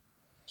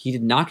 He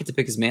did not get to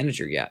pick his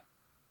manager yet.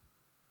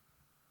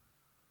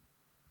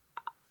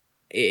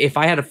 If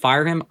I had to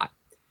fire him,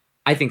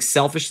 I think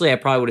selfishly I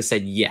probably would have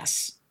said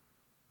yes,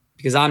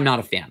 because I'm not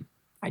a fan.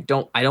 I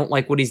don't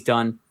like what he's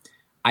done.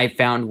 I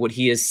found what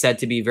he has said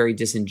to be very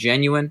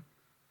disingenuous.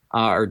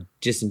 Not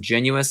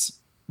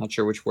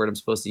sure which word I'm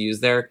supposed to use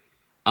there.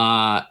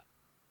 I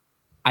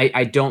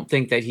don't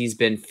think that he's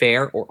been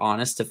fair or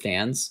honest to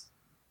fans.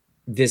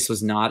 This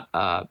was not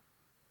a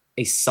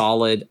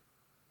solid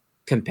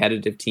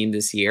competitive team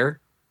this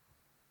year.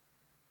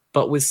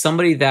 But with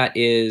somebody that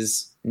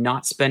is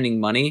not spending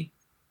money,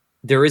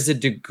 there is a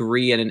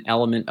degree and an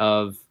element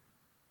of,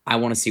 I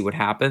want to see what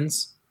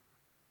happens.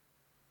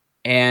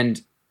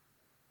 And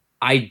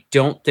I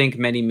don't think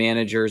many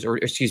managers, or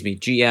excuse me,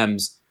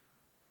 GMs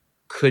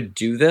could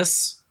do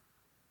this.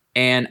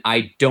 And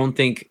I don't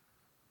think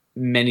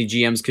many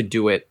GMs could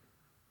do it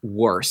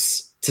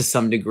worse to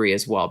some degree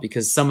as well,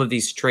 because some of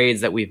these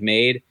trades that we've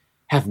made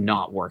have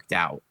not worked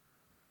out.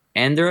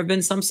 And there have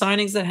been some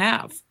signings that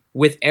have,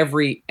 with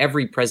every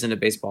president of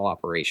baseball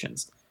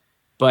operations.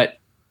 But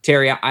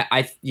Terry,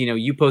 I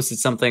you posted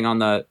something on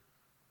the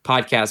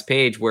podcast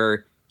page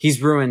where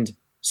he's ruined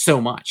so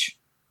much.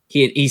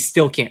 He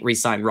still can't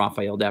re-sign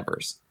Rafael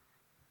Devers.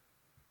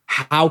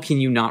 How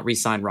can you not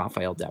re-sign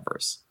Rafael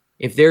Devers?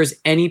 If there's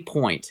any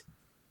point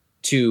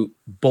to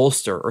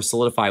bolster or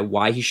solidify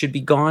why he should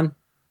be gone,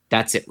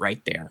 that's it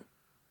right there.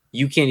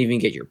 You can't even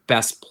get your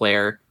best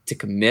player to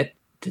commit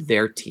to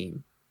their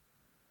team.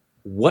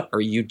 What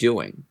are you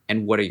doing,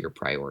 and what are your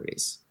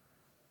priorities?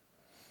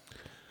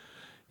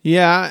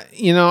 Yeah,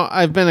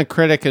 I've been a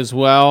critic as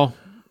well,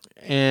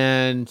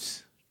 and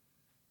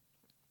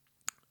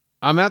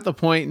I'm at the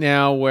point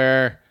now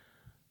where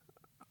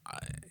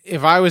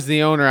if I was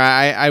the owner,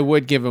 I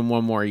would give him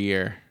one more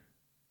year,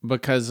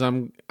 because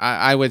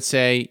I would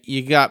say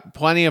you got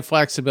plenty of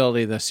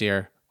flexibility this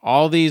year.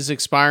 All these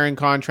expiring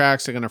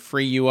contracts are going to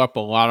free you up a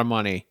lot of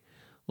money.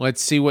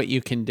 Let's see what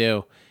you can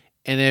do.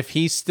 And if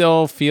he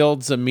still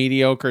fields a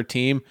mediocre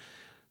team,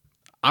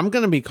 I'm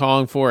going to be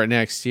calling for it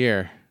next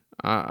year.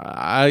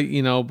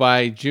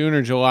 By June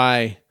or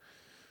July,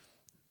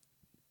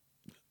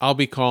 I'll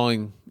be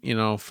calling,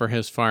 for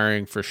his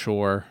firing for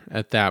sure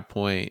at that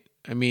point.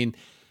 I mean,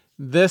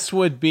 this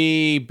would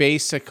be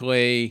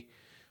basically,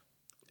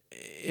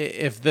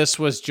 if this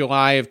was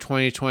July of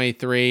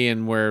 2023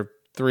 and we're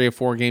 3 or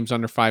 4 games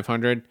under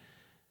 500,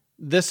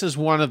 this is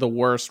one of the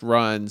worst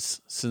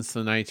runs since the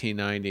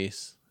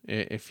 1990s,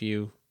 if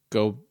you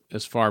go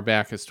as far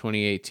back as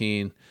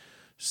 2018.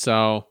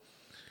 So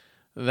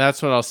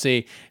that's what I'll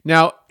see.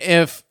 Now,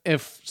 if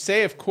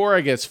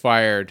Cora gets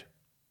fired,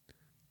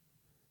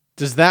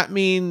 does that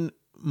mean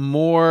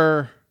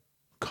more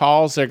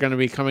calls are going to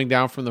be coming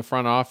down from the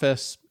front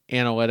office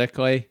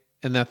analytically,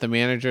 and that the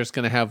manager is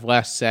going to have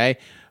less say?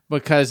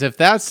 Because if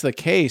that's the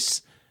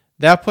case,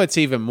 that puts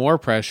even more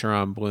pressure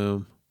on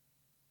Bloom.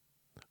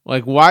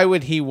 Like, why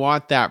would he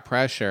want that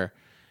pressure?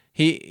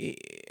 He,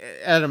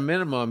 at a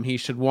minimum, he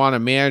should want a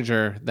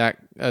manager that,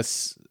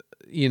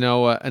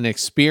 an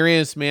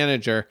experienced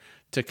manager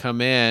to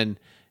come in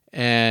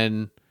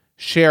and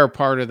share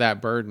part of that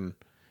burden.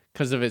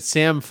 Because if it's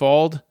Sam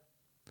Fuld,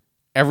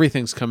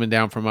 everything's coming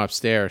down from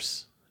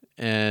upstairs.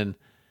 And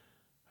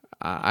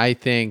I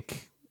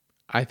think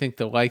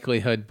the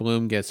likelihood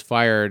Bloom gets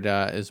fired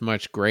is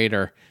much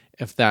greater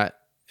if that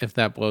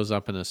blows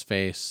up in his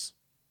face.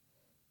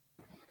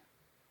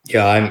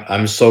 Yeah,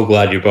 I'm so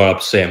glad you brought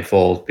up Sam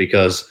Fuld,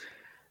 because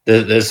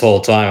this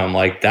whole time I'm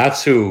like,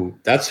 that's who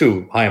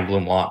Chaim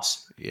Bloom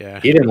wants.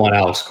 Yeah, he didn't want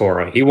Alex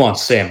Cora. He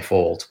wants Sam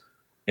Fuld.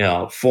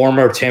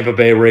 Former Tampa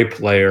Bay Ray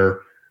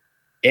player,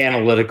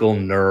 analytical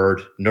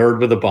nerd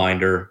with a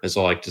binder, as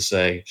I like to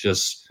say.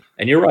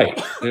 And you're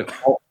right.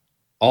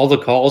 All the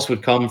calls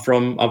would come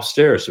from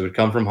upstairs. It would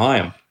come from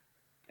Chaim,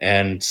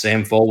 and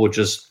Sam Fuld would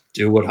just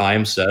do what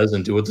Chaim says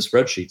and do what the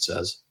spreadsheet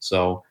says.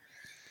 So,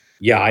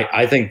 yeah,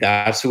 I think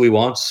that's who we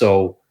want.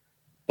 So,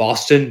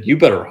 Boston, you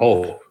better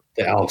hope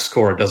that Alex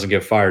Cora doesn't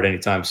get fired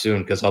anytime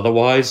soon, because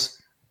otherwise,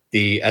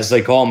 as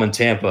they call him in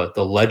Tampa,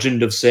 the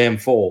legend of Sam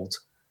Fuld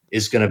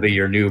is going to be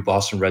your new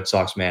Boston Red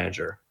Sox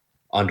manager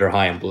under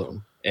Chaim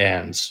Bloom.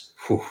 And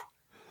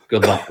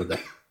good luck with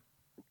that.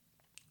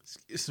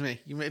 Excuse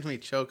me. You made me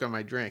choke on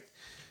my drink.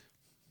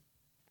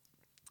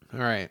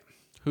 All right.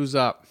 Who's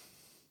up?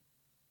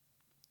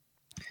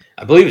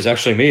 I believe it's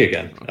actually me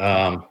again.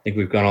 I think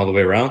we've gone all the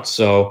way around.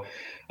 So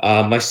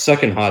my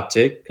second hot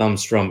take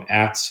comes from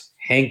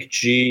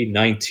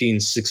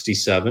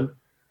 @HankG1967.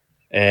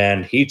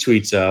 And he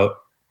tweets out,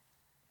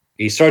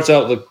 he starts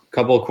out with a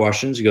couple of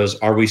questions. He goes,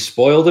 are we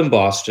spoiled in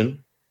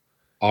Boston?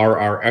 Are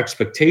our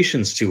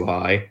expectations too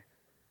high?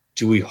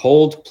 do we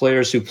hold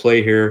players who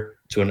play here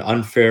to an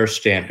unfair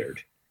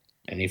standard?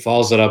 And he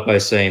follows it up by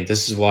saying,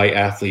 this is why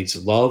athletes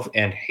love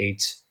and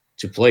hate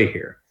to play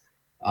here.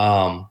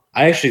 I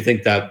actually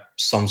think that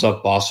sums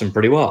up Boston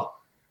pretty well.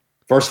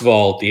 First of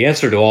all, the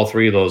answer to all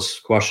three of those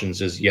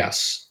questions is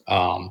yes.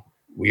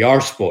 We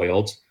are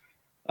spoiled.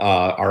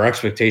 Our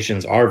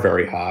expectations are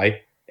very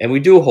high, and we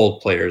do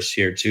hold players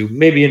here to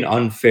maybe an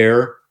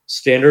unfair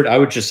standard. I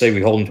would just say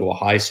we hold them to a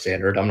high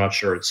standard. I'm not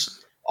sure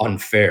it's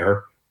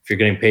unfair. If you're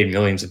getting paid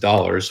millions of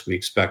dollars, we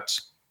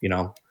expect you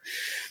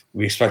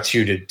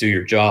to do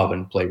your job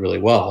and play really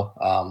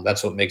well.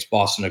 That's what makes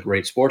Boston a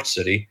great sports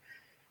city.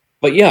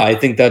 But yeah, I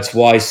think that's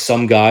why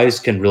some guys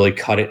can really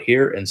cut it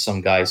here and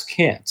some guys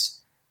can't.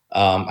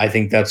 I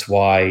think that's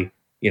why,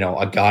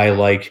 a guy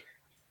like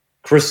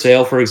Chris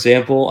Sale, for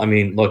example, I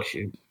mean, look,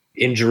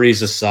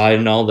 injuries aside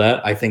and all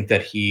that, I think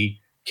that he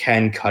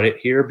can cut it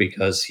here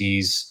because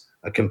he's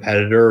a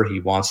competitor. He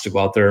wants to go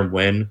out there and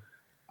win.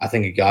 I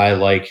think a guy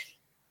like,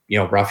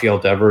 Rafael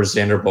Devers,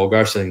 Xander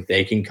Bogaerts, I think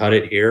they can cut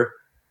it here.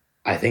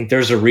 I think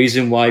there's a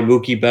reason why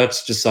Mookie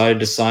Betts decided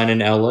to sign in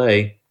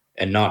LA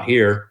and not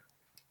here.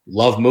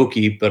 Love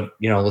Mookie, but,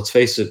 let's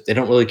face it, they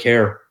don't really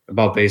care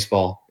about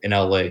baseball in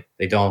LA.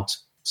 They don't.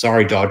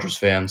 Sorry, Dodgers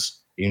fans.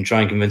 You can try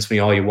and convince me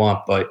all you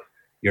want, but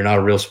you're not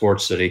a real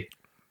sports city.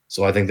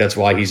 So I think that's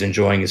why he's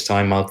enjoying his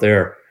time out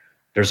there.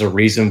 There's a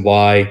reason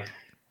why,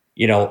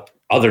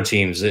 other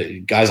teams,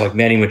 guys like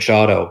Manny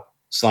Machado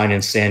sign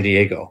in San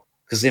Diego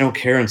because they don't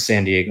care in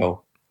San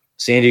Diego.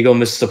 San Diego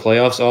misses the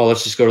playoffs. Oh,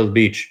 let's just go to the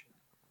beach.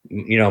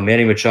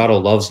 Manny Machado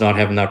loves not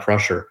having that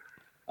pressure.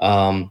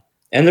 And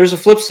there's a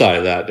flip side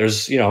of that.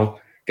 There's,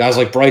 guys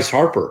like Bryce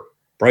Harper.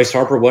 Bryce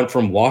Harper went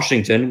from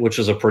Washington, which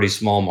is a pretty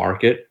small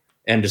market,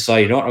 and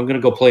decided, I'm going to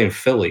go play in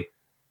Philly,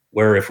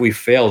 where if we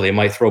fail, they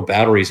might throw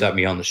batteries at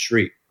me on the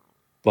street.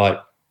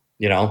 But,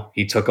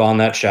 he took on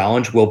that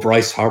challenge. Will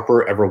Bryce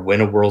Harper ever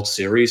win a World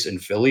Series in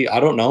Philly? I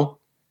don't know.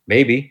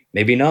 Maybe,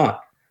 maybe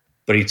not.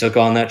 But he took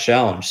on that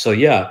challenge. So,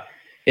 yeah,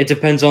 it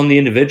depends on the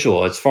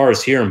individual. As far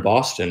as here in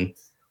Boston,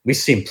 we've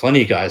seen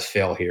plenty of guys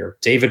fail here.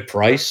 David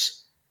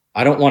Price,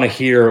 I don't want to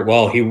hear,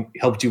 well, he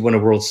helped you win a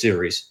World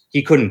Series.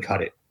 He couldn't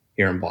cut it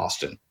here in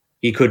Boston.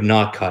 He could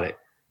not cut it.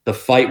 The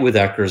fight with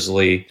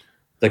Eckersley,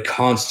 the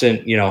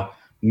constant,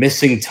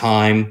 missing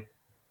time,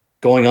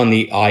 going on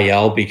the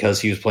IL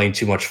because he was playing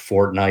too much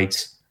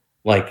Fortnite.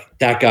 Like,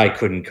 that guy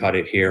couldn't cut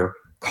it here.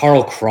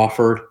 Carl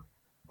Crawford,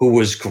 who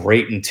was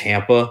great in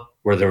Tampa,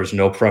 where there was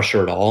no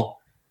pressure at all.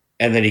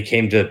 And then he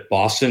came to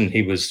Boston.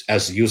 He was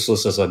as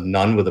useless as a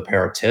nun with a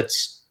pair of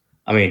tits.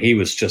 I mean, he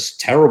was just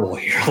terrible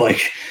here.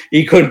 Like,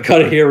 he couldn't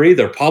cut it here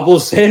either. Pablo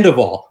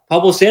Sandoval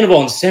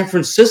in San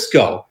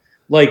Francisco.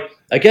 Like,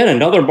 again,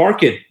 another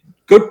market,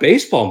 good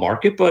baseball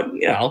market, but,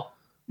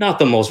 not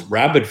the most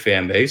rabid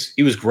fan base.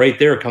 He was great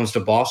there. It comes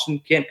to Boston,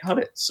 can't cut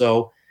it.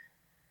 So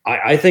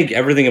I think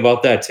everything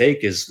about that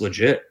take is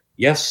legit.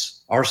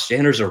 Yes, our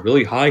standards are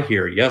really high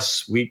here.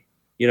 Yes,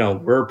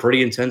 we're a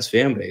pretty intense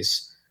fan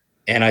base.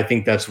 And I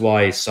think that's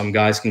why some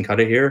guys can cut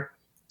it here.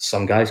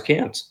 Some guys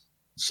can't.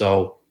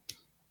 So,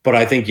 but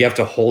I think you have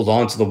to hold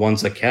on to the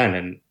ones that can.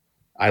 And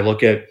I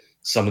look at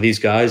some of these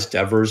guys,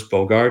 Devers,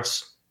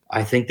 Bogaerts,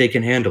 I think they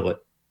can handle it.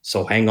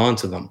 So hang on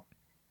to them.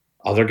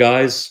 Other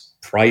guys,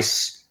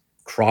 Price,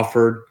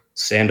 Crawford,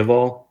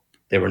 Sandoval,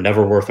 they were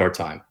never worth our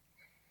time.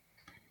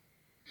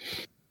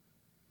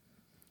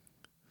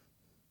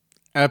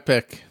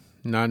 Epic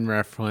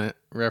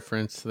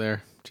non-reference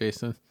there,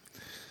 Jason.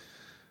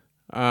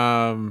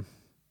 I'm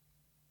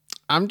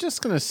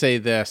just going to say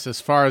this,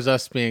 as far as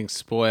us being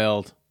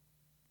spoiled,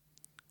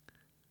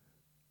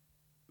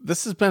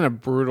 this has been a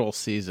brutal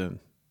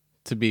season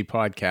to be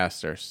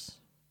podcasters.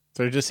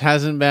 There just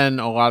hasn't been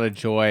a lot of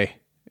joy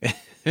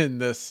in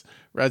this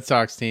Red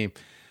Sox team.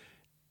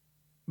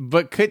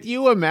 But could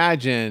you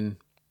imagine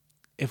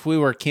if we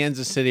were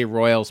Kansas City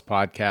Royals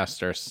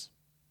podcasters?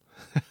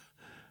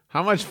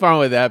 How much fun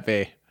would that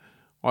be?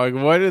 Like,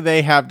 what do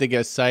they have to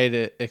get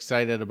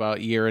excited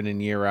about year in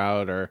and year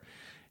out, or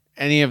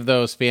any of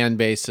those fan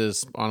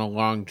bases on a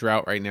long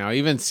drought right now?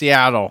 Even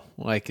Seattle,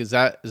 like, is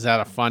that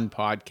a fun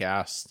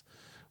podcast?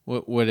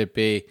 Would it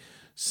be?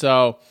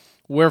 So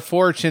we're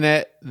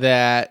fortunate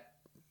that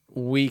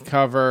we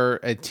cover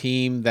a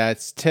team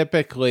that's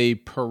typically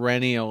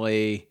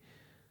perennially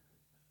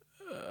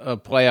a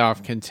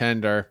playoff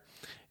contender.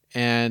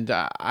 And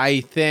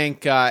I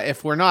think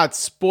if we're not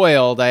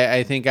spoiled,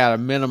 I think at a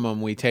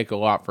minimum we take a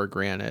lot for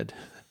granted.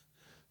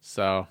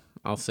 So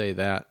I'll say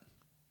that.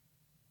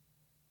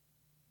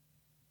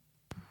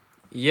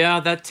 Yeah,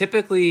 that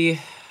typically,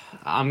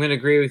 I'm going to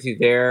agree with you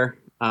there.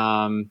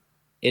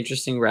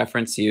 Interesting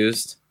reference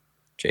used,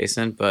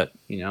 Jason, but,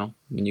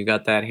 when you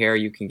got that hair,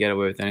 you can get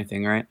away with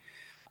anything, right?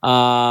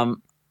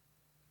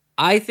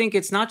 I think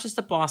it's not just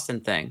a Boston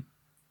thing.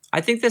 I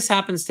think this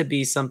happens to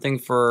be something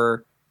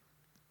for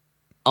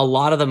a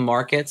lot of the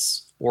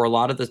markets or a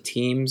lot of the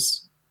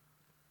teams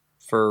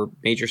for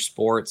major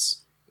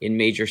sports in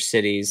major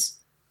cities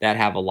that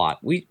have a lot.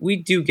 We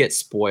do get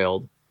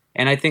spoiled,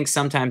 and I think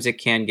sometimes it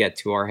can get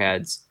to our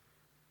heads.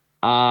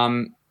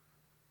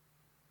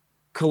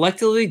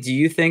 Collectively, do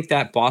you think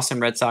that Boston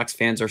Red Sox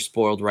fans are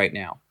spoiled right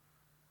now?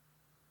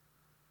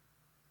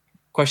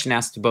 Question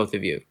asked to both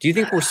of you. Do you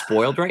think we're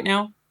spoiled right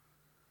now?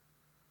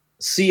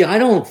 See, I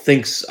don't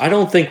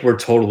think we're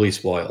totally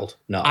spoiled.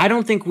 No. I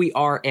don't think we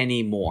are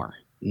anymore.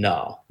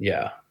 No.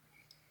 Yeah.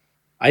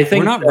 I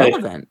think we're not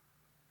relevant.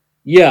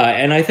 Yeah,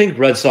 and I think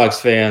Red Sox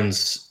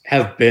fans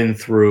have been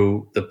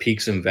through the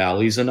peaks and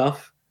valleys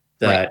enough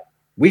that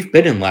we've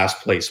been in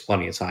last place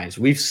plenty of times.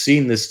 We've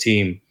seen this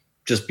team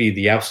just be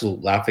the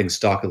absolute laughing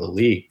stock of the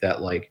league.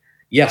 That, like,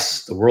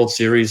 yes, the World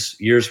Series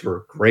years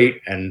were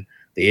great and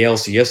the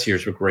ALCS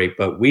years were great,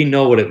 but we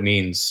know what it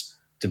means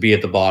to be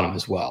at the bottom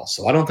as well.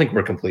 So I don't think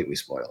we're completely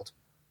spoiled.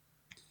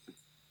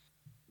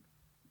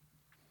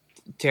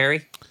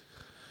 Terry?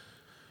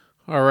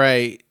 All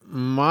right.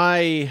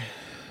 My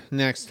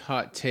next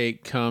hot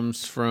take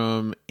comes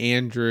from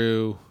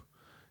Andrew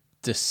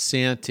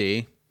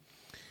DeSanti.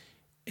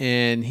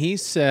 And he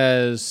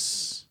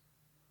says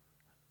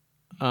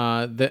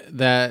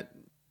that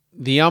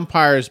the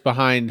umpires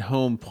behind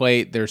home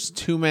plate, there's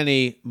too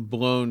many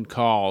blown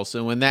calls.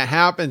 And when that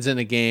happens in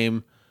a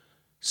game,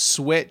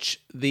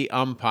 switch the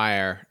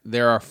umpire.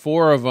 There are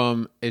 4 of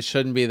them. It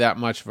shouldn't be that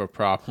much of a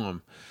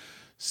problem.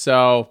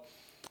 So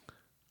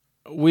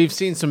we've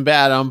seen some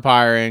bad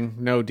umpiring,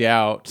 no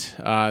doubt.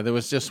 There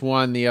was just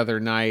one the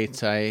other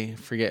night. I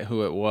forget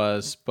who it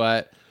was.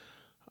 But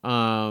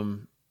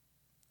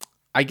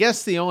I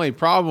guess the only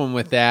problem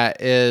with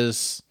that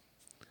is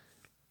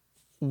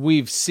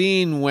we've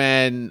seen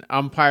when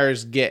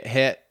umpires get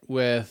hit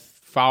with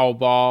foul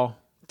ball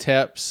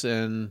tips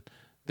and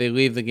they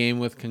leave the game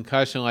with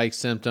concussion-like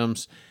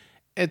symptoms,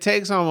 it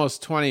takes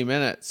almost 20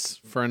 minutes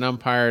for an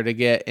umpire to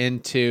get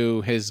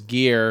into his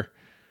gear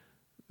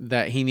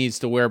that he needs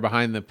to wear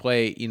behind the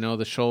plate, you know,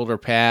 the shoulder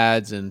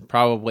pads and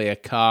probably a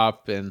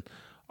cup and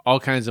all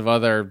kinds of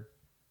other,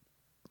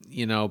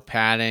 you know,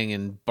 padding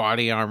and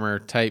body armor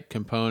type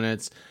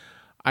components.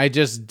 I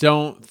just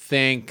don't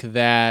think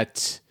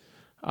that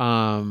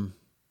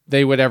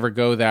they would ever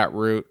go that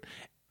route.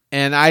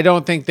 And I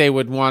don't think they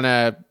would want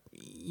to,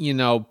 you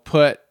know,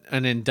 put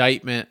an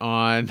indictment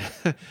on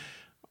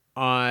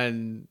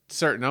on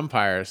certain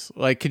umpires.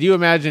 Like, could you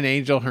imagine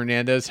Angel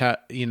Hernandez,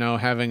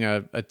 having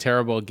a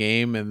terrible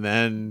game and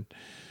then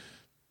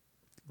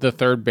the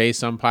third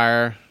base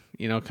umpire,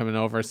 you know, coming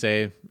over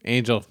say,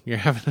 Angel, you're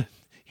having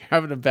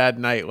a bad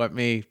night. Let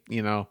me,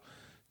 you know,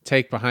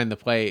 take behind the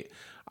plate.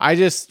 I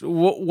just,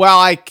 while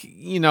I,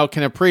 you know,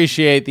 can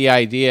appreciate the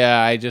idea,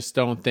 I just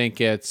don't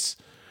think it's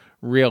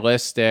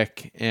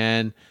realistic.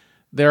 And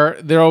there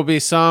will be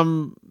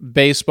some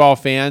baseball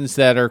fans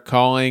that are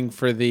calling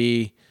for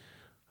the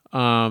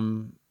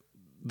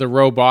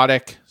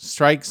robotic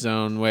strike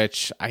zone,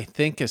 which I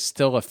think is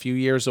still a few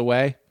years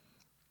away.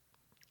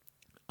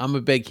 I'm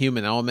a big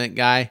human element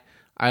guy.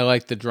 I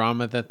like the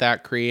drama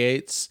that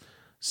creates.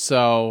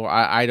 So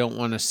I don't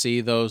want to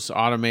see those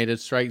automated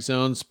strike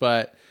zones,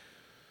 but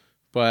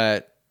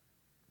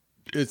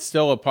it's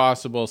still a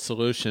possible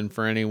solution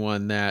for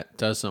anyone that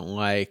doesn't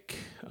like,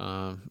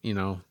 you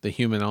know, the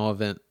human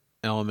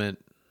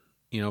element,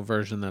 you know,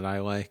 version that I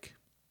like.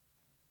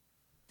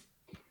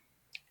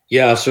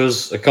 Yeah, so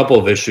there's a couple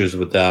of issues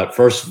with that.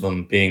 First of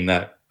them being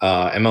that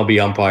MLB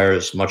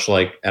umpires, much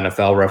like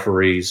NFL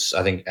referees,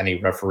 I think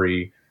any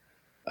referees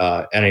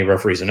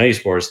in any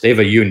sports, they have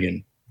a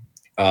union,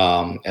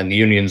 and the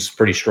union's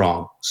pretty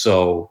strong.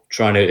 So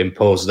trying to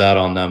impose that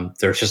on them,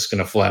 they're just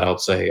going to flat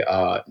out say,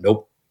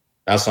 nope,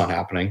 that's not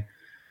happening.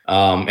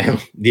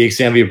 And the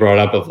example you brought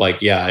up of,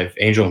 like, yeah, if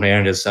Angel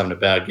Hernandez is having a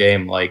bad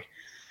game, like,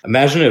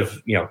 imagine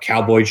if, you know,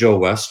 Cowboy Joe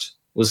West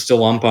was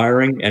still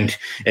umpiring and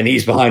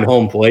he's behind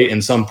home plate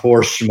and some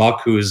poor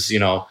schmuck who's, you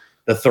know,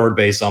 the third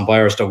base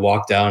umpire has to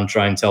walk down and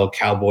try and tell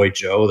Cowboy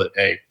Joe that,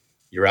 hey,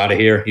 you're out of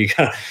here. You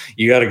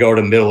got to go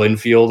to middle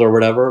infield or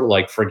whatever.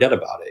 Like, forget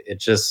about it. It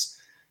just,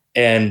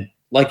 and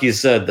like you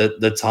said,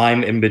 the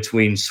time in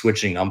between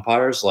switching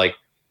umpires, like,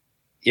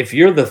 if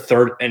you're the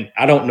third, and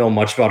I don't know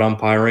much about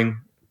umpiring,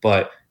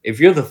 but if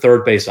you're the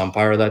third base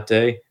umpire that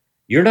day,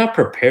 you're not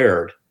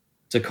prepared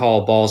to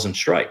call balls and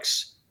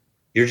strikes.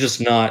 You're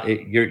just not,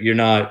 you're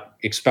not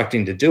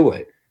expecting to do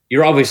it.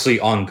 You're obviously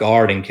on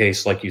guard in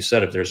case, like you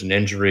said, if there's an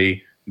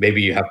injury,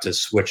 maybe you have to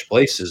switch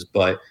places,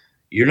 but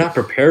you're not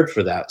prepared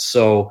for that.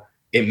 So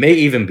it may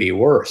even be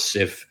worse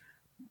if,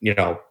 you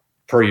know,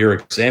 per your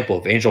example,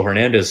 if Angel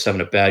Hernandez is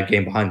having a bad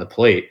game behind the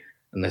plate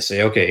and they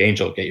say, okay,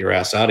 Angel, get your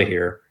ass out of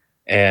here.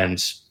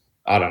 And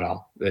I don't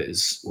know,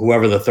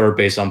 whoever the third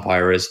base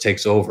umpire is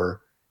takes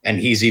over, and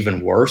he's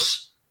even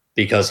worse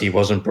because he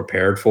wasn't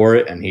prepared for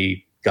it and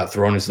he got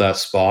thrown into that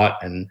spot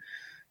and,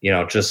 you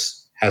know,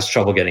 just has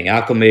trouble getting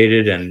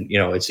acclimated, and, you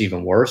know, it's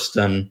even worse,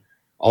 then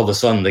all of a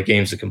sudden the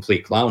game's a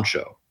complete clown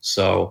show.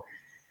 So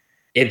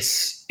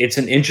it's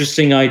an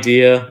interesting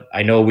idea.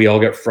 I know we all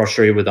get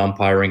frustrated with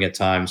umpiring at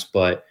times,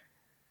 but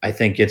I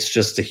think it's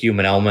just the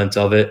human element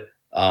of it.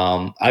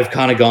 I've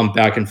kind of gone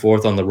back and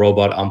forth on the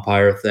robot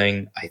umpire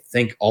thing. I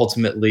think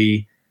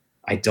ultimately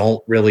I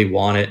don't really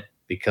want it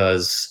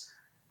because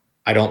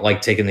I don't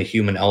like taking the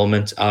human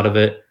element out of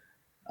it.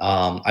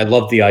 I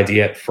love the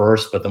idea at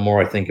first, but the more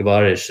I think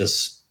about it, it's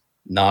just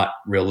not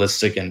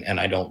realistic, and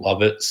I don't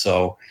love it.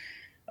 So,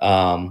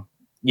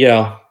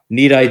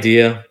 neat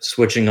idea,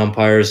 switching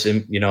umpires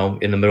in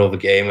the middle of a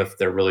game if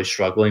they're really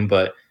struggling,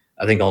 but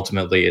I think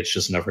ultimately it's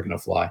just never going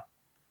to fly.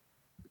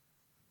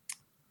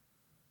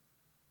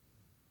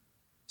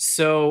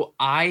 So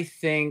I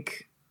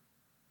think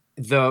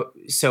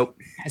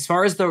as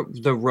far as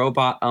the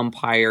robot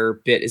umpire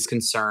bit is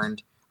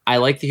concerned, I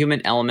like the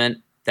human element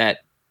that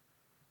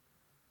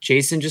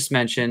Jason just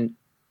mentioned,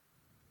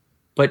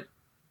 but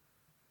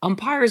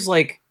umpires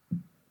like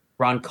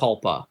Ron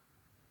Culpa,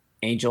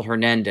 Angel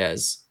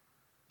Hernandez,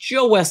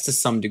 Joe West to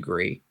some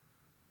degree,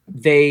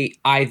 they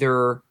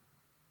either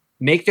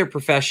make their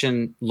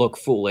profession look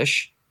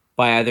foolish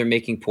by either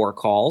making poor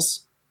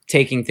calls,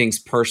 taking things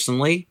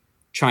personally,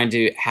 trying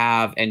to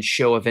have and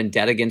show a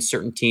vendetta against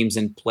certain teams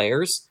and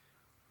players,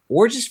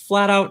 or just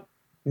flat out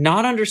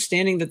not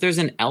understanding that there's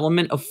an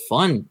element of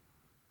fun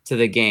to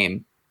the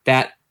game,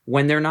 that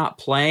when they're not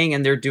playing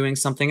and they're doing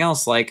something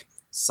else like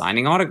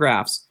signing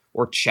autographs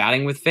or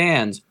chatting with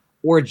fans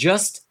or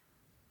just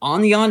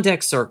on the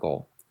on-deck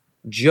circle.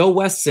 Joe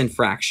West's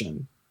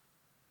infraction,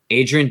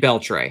 Adrian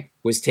Beltre,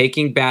 was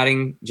taking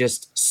batting,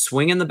 just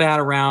swinging the bat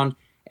around,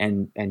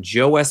 and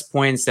Joe West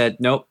pointed and said,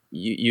 nope,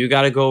 you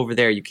got to go over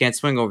there. You can't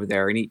swing over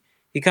there. And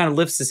he kind of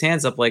lifts his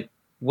hands up like,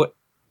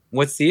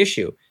 what's the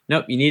issue?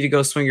 Nope, you need to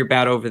go swing your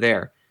bat over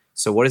there.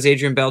 So what does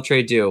Adrian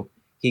Beltre do?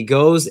 He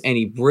goes and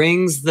he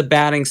brings the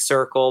batting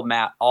circle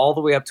mat all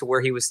the way up to where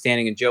he was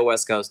standing, and Joe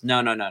West goes, no.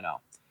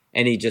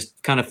 And he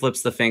just kind of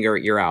flips the finger,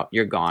 you're out,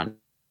 you're gone.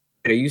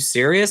 Are you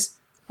serious?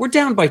 We're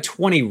down by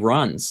 20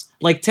 runs.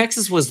 Like,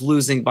 Texas was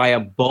losing by a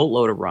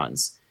boatload of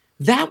runs.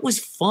 That was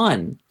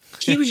fun.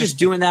 He was just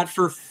doing that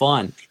for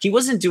fun. He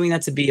wasn't doing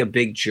that to be a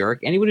big jerk.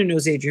 Anyone who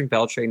knows Adrian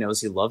Beltre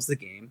knows he loves the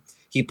game.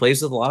 He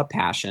plays with a lot of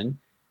passion.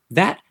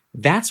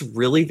 That's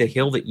really the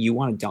hill that you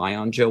want to die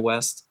on, Joe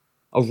West.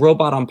 A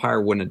robot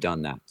umpire wouldn't have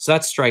done that. So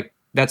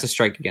that's a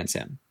strike against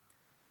him.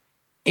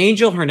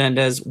 Angel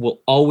Hernandez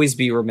will always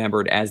be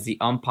remembered as the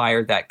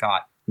umpire that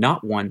got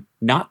not one,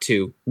 not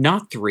two,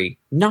 not three,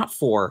 not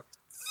four,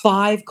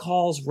 5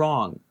 calls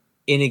wrong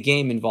in a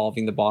game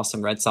involving the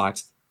Boston Red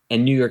Sox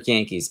and New York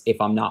Yankees,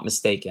 if I'm not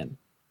mistaken.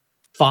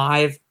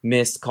 5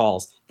 missed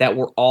calls that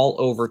were all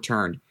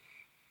overturned.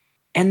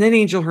 And then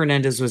Angel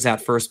Hernandez was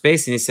at first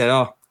base, and he said,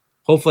 oh,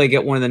 hopefully I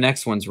get one of the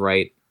next ones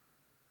right.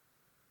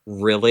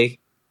 Really?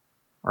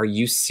 Are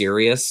you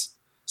serious?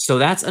 So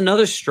that's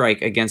another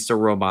strike against a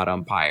robot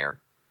umpire,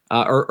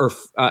 or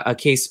a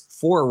case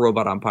for a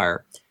robot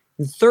umpire.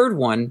 The third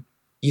one,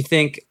 you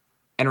think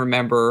and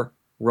remember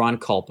Ron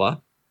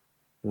Culpa,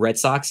 Red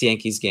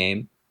Sox-Yankees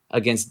game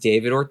against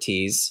David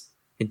Ortiz.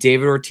 And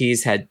David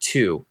Ortiz had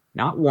 2,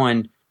 not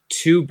 1,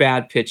 2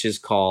 bad pitches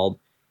called,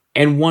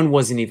 and one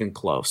wasn't even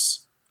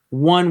close.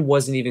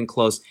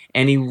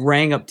 And he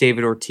rang up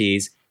David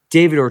Ortiz.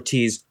 David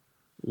Ortiz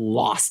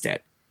lost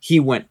it. He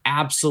went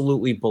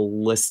absolutely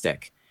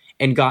ballistic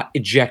and got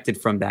ejected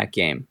from that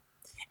game.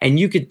 And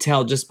you could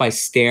tell just by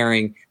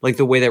staring, like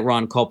the way that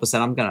Ron Culpa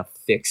said, I'm going to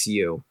fix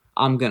you.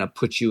 I'm going to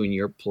put you in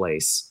your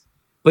place.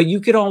 But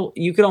you could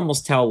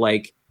almost tell,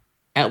 like,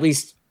 at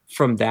least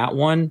from that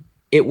one,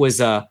 it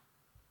was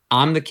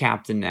I'm the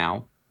captain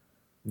now.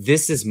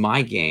 This is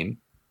my game,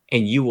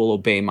 and you will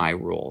obey my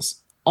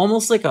rules.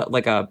 Almost like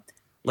an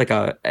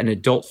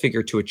adult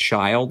figure to a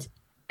child,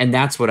 and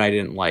that's what I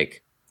didn't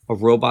like. A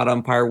robot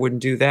umpire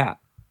wouldn't do that.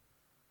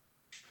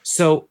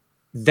 So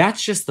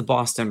that's just the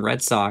Boston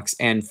Red Sox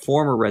and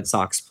former Red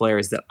Sox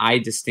players that I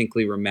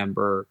distinctly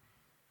remember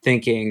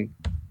thinking,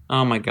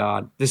 oh my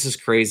God, this is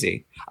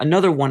crazy.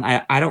 Another one,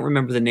 I don't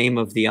remember the name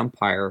of the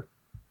umpire.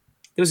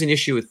 There was an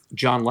issue with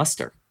John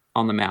Lester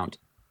on the mound.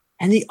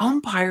 And the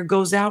umpire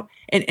goes out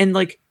and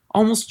like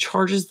almost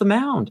charges the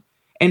mound.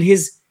 And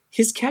his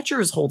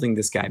catcher is holding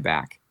this guy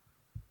back.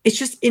 It's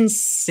just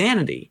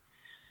insanity.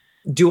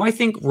 Do I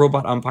think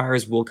robot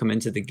umpires will come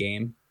into the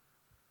game?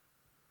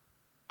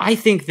 I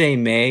think they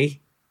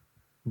may,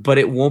 but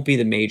it won't be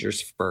the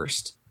majors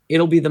first.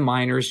 It'll be the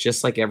minors,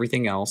 just like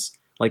everything else,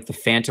 like the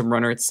phantom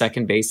runner at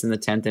second base in the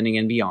 10th inning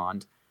and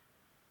beyond.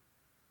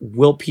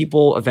 Will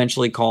people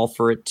eventually call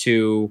for it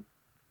to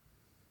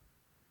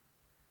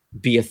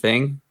be a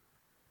thing?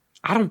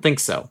 I don't think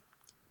so,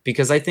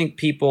 because I think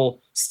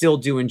people still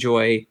do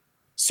enjoy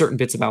certain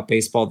bits about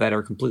baseball that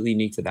are completely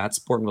unique to that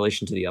sport in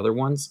relation to the other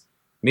ones.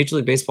 Major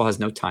League Baseball has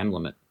no time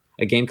limit.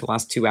 A game could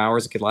last 2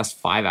 hours. It could last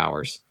 5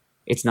 hours.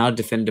 It's not a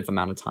definitive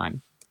amount of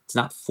time. It's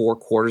not 4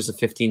 quarters of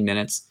 15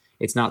 minutes.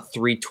 It's not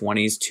 3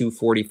 20s, 2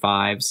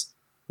 45s.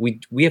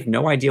 We have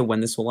no idea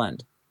when this will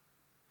end.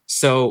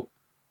 So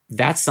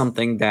that's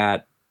something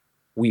that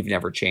we've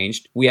never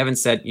changed. We haven't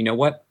said, you know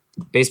what?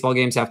 Baseball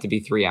games have to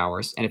be 3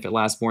 hours. And if it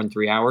lasts more than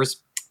 3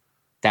 hours,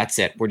 that's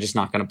it. We're just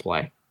not going to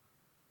play.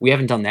 We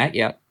haven't done that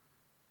yet.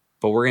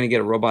 But we're going to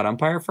get a robot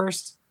umpire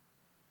first?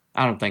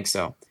 I don't think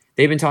so.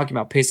 They've been talking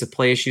about pace of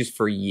play issues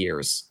for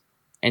years,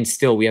 and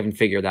still we haven't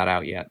figured that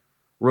out yet.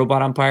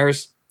 Robot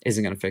umpires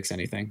isn't going to fix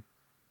anything.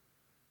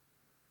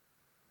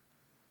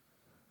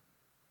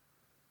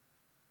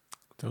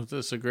 Don't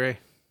disagree.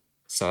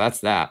 So that's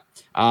that.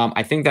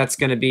 I think that's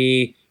going to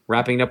be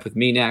wrapping up with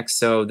me next.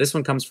 So this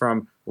one comes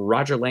from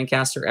Roger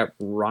Lancaster at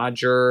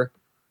Roger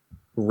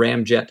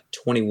Ramjet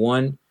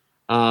 21.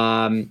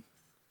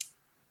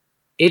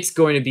 It's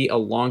going to be a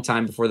long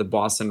time before the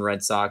Boston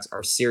Red Sox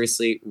are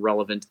seriously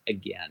relevant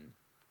again.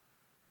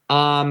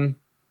 My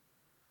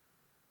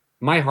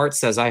heart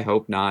says I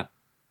hope not.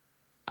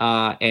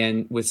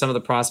 And with some of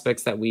the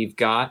prospects that we've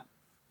got,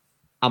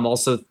 I'm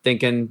also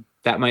thinking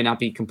that might not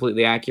be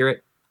completely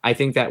accurate. I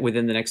think that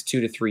within the next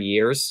 2 to 3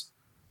 years,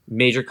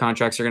 major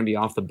contracts are going to be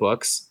off the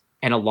books,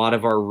 and a lot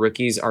of our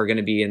rookies are going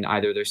to be in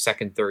either their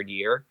second, third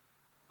year.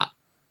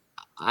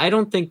 I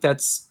don't think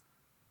that's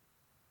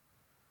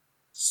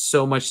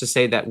so much to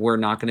say that we're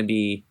not going to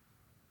be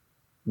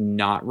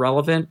not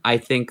relevant. I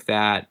think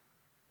that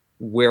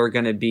we're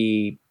going to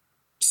be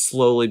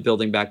slowly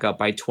building back up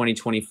by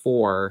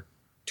 2024,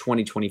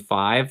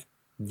 2025.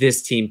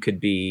 This team could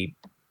be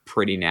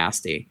pretty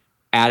nasty.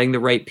 Adding the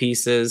right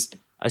pieces,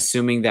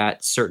 assuming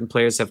that certain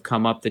players have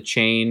come up the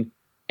chain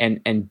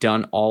and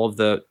done all of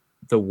the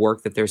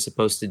work that they're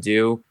supposed to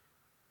do,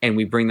 and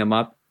we bring them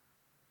up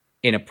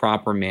in a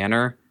proper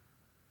manner,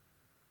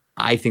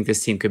 I think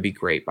this team could be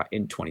great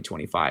in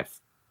 2025.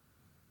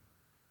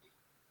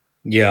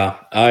 Yeah,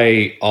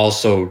 I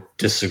also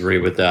disagree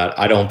with that.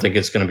 I don't think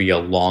it's going to be a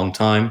long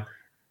time.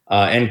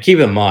 And keep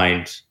in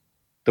mind,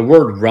 the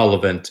word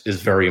relevant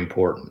is very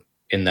important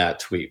in that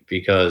tweet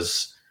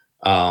because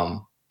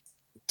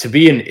to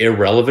be an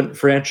irrelevant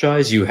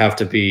franchise, you have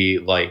to be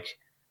like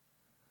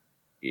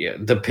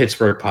the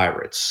Pittsburgh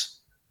Pirates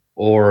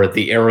or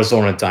the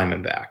Arizona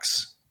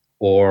Diamondbacks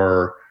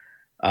or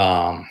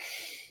I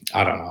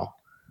don't know,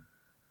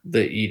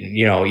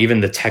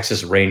 even the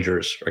Texas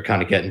Rangers are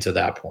kind of getting to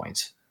that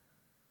point.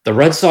 The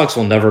Red Sox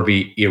will never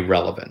be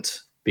irrelevant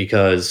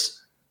because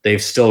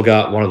they've still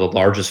got one of the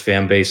largest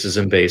fan bases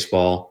in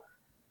baseball.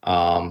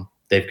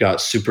 They've got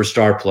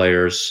superstar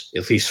players,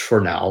 at least for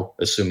now,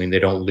 assuming they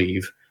don't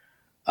leave.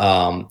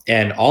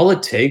 And all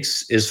it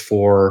takes is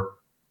for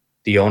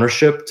the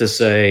ownership to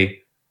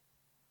say,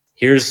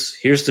 here's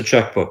the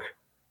checkbook.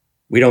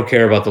 We don't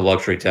care about the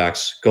luxury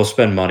tax. Go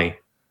spend money.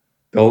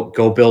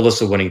 Go build us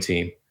a winning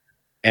team.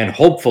 And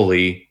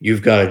hopefully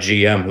you've got a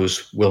GM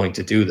who's willing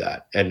to do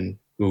that and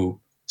who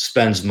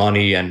spends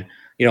money. And,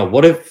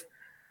 what if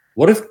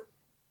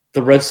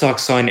the Red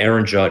Sox sign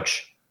Aaron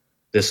Judge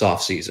this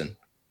offseason?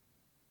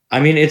 I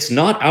mean, it's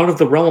not out of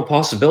the realm of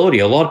possibility.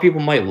 A lot of people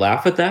might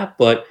laugh at that,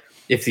 but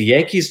if the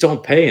Yankees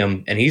don't pay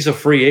him and he's a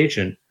free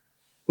agent,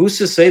 who's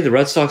to say the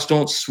Red Sox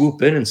don't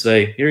swoop in and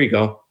say, here you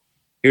go.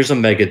 Here's a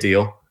mega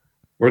deal.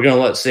 We're going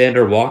to let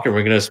Sander walk and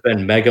we're going to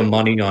spend mega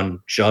money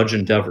on Judge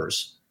and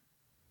Devers.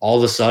 All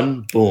of a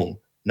sudden, boom.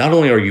 Not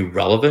only are you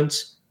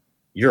relevant,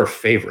 you're a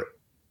favorite.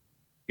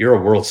 You're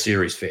a World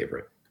Series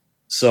favorite.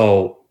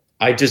 So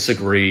I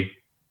disagree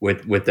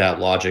with that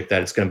logic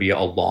that it's going to be a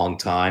long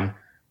time.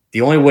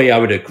 The only way I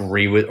would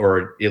agree with,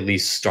 or at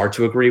least start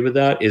to agree with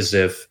that, is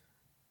if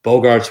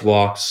Bogaerts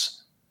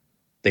walks,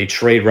 they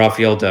trade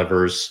Rafael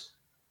Devers,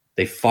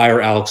 they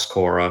fire Alex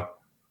Cora,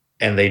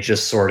 and they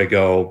just sort of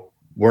go,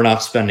 we're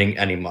not spending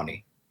any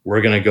money.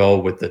 We're going to go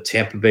with the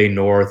Tampa Bay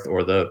North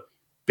or the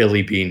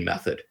Billy Beane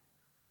method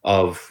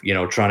of,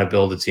 trying to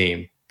build a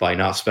team by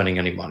not spending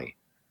any money.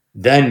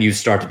 Then you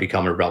start to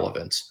become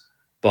irrelevant.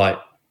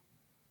 But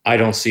I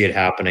don't see it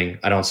happening.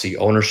 I don't see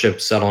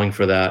ownership settling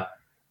for that.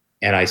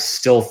 And I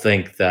still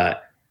think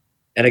that,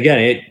 and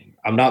again,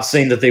 I'm not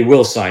saying that they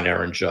will sign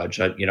Aaron Judge.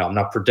 I'm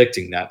not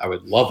predicting that. I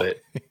would love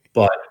it.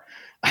 But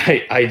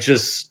I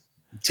just,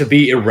 to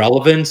be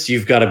irrelevant,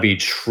 you've got to be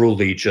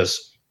truly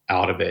just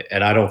out of it.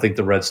 And I don't think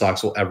the Red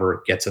Sox will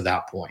ever get to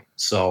that point.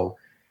 So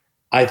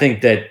I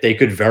think that they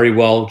could very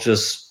well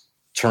just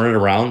turn it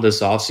around this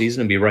offseason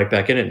and be right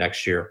back in it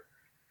next year.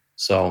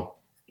 So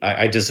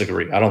I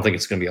disagree. I don't think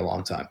it's going to be a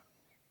long time.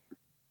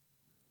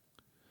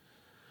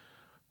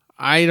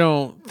 I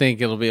don't think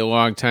it'll be a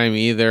long time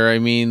either. I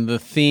mean, the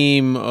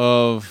theme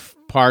of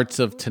parts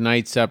of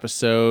tonight's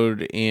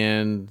episode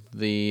and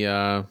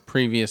the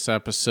previous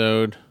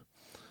episode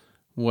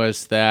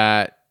was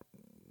that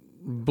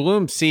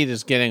Bloom's seat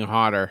is getting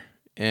hotter.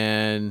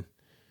 And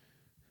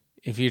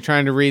if you're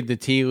trying to read the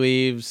tea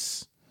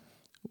leaves,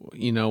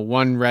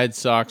 one Red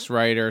Sox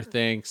writer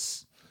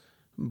thinks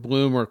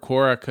Bloom or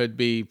Cora could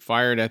be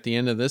fired at the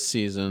end of this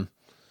season.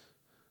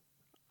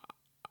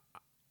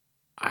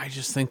 I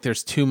just think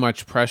there's too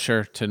much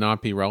pressure to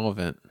not be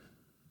relevant.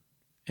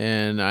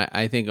 And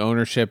I think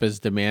ownership is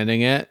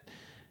demanding it.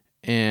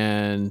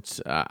 And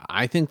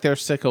I think they're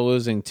sick of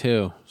losing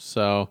too.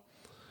 So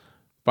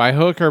by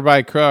hook or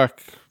by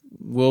crook,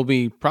 we'll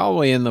be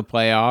probably in the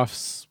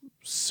playoffs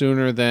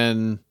sooner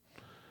than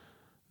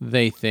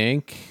they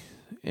think.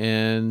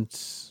 And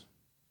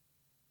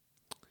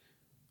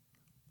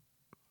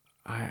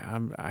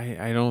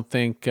I don't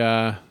think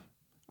I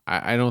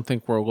don't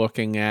think we're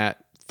looking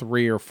at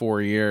 3 or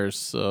 4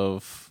 years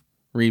of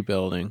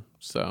rebuilding.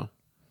 So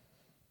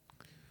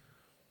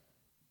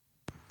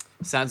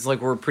sounds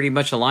like we're pretty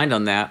much aligned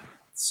on that.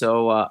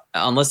 So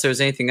unless there's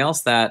anything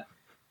else that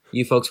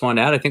you folks want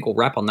to add, I think we'll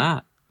wrap on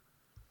that.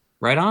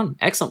 Right on.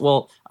 Excellent.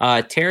 Well,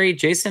 Terry,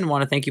 Jason,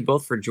 want to thank you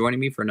both for joining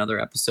me for another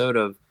episode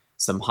of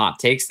some hot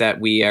takes that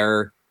we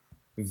are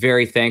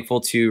very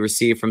thankful to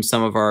receive from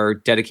some of our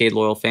dedicated,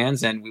 loyal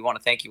fans. And we want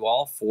to thank you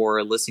all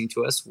for listening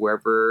to us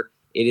wherever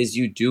it is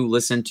you do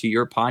listen to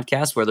your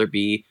podcast, whether it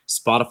be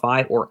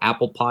Spotify or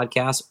Apple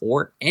Podcasts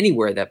or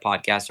anywhere that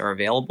podcasts are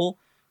available.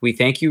 We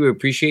thank you, we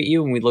appreciate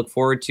you, and we look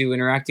forward to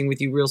interacting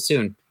with you real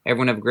soon.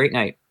 Everyone have a great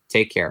night.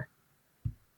 Take care.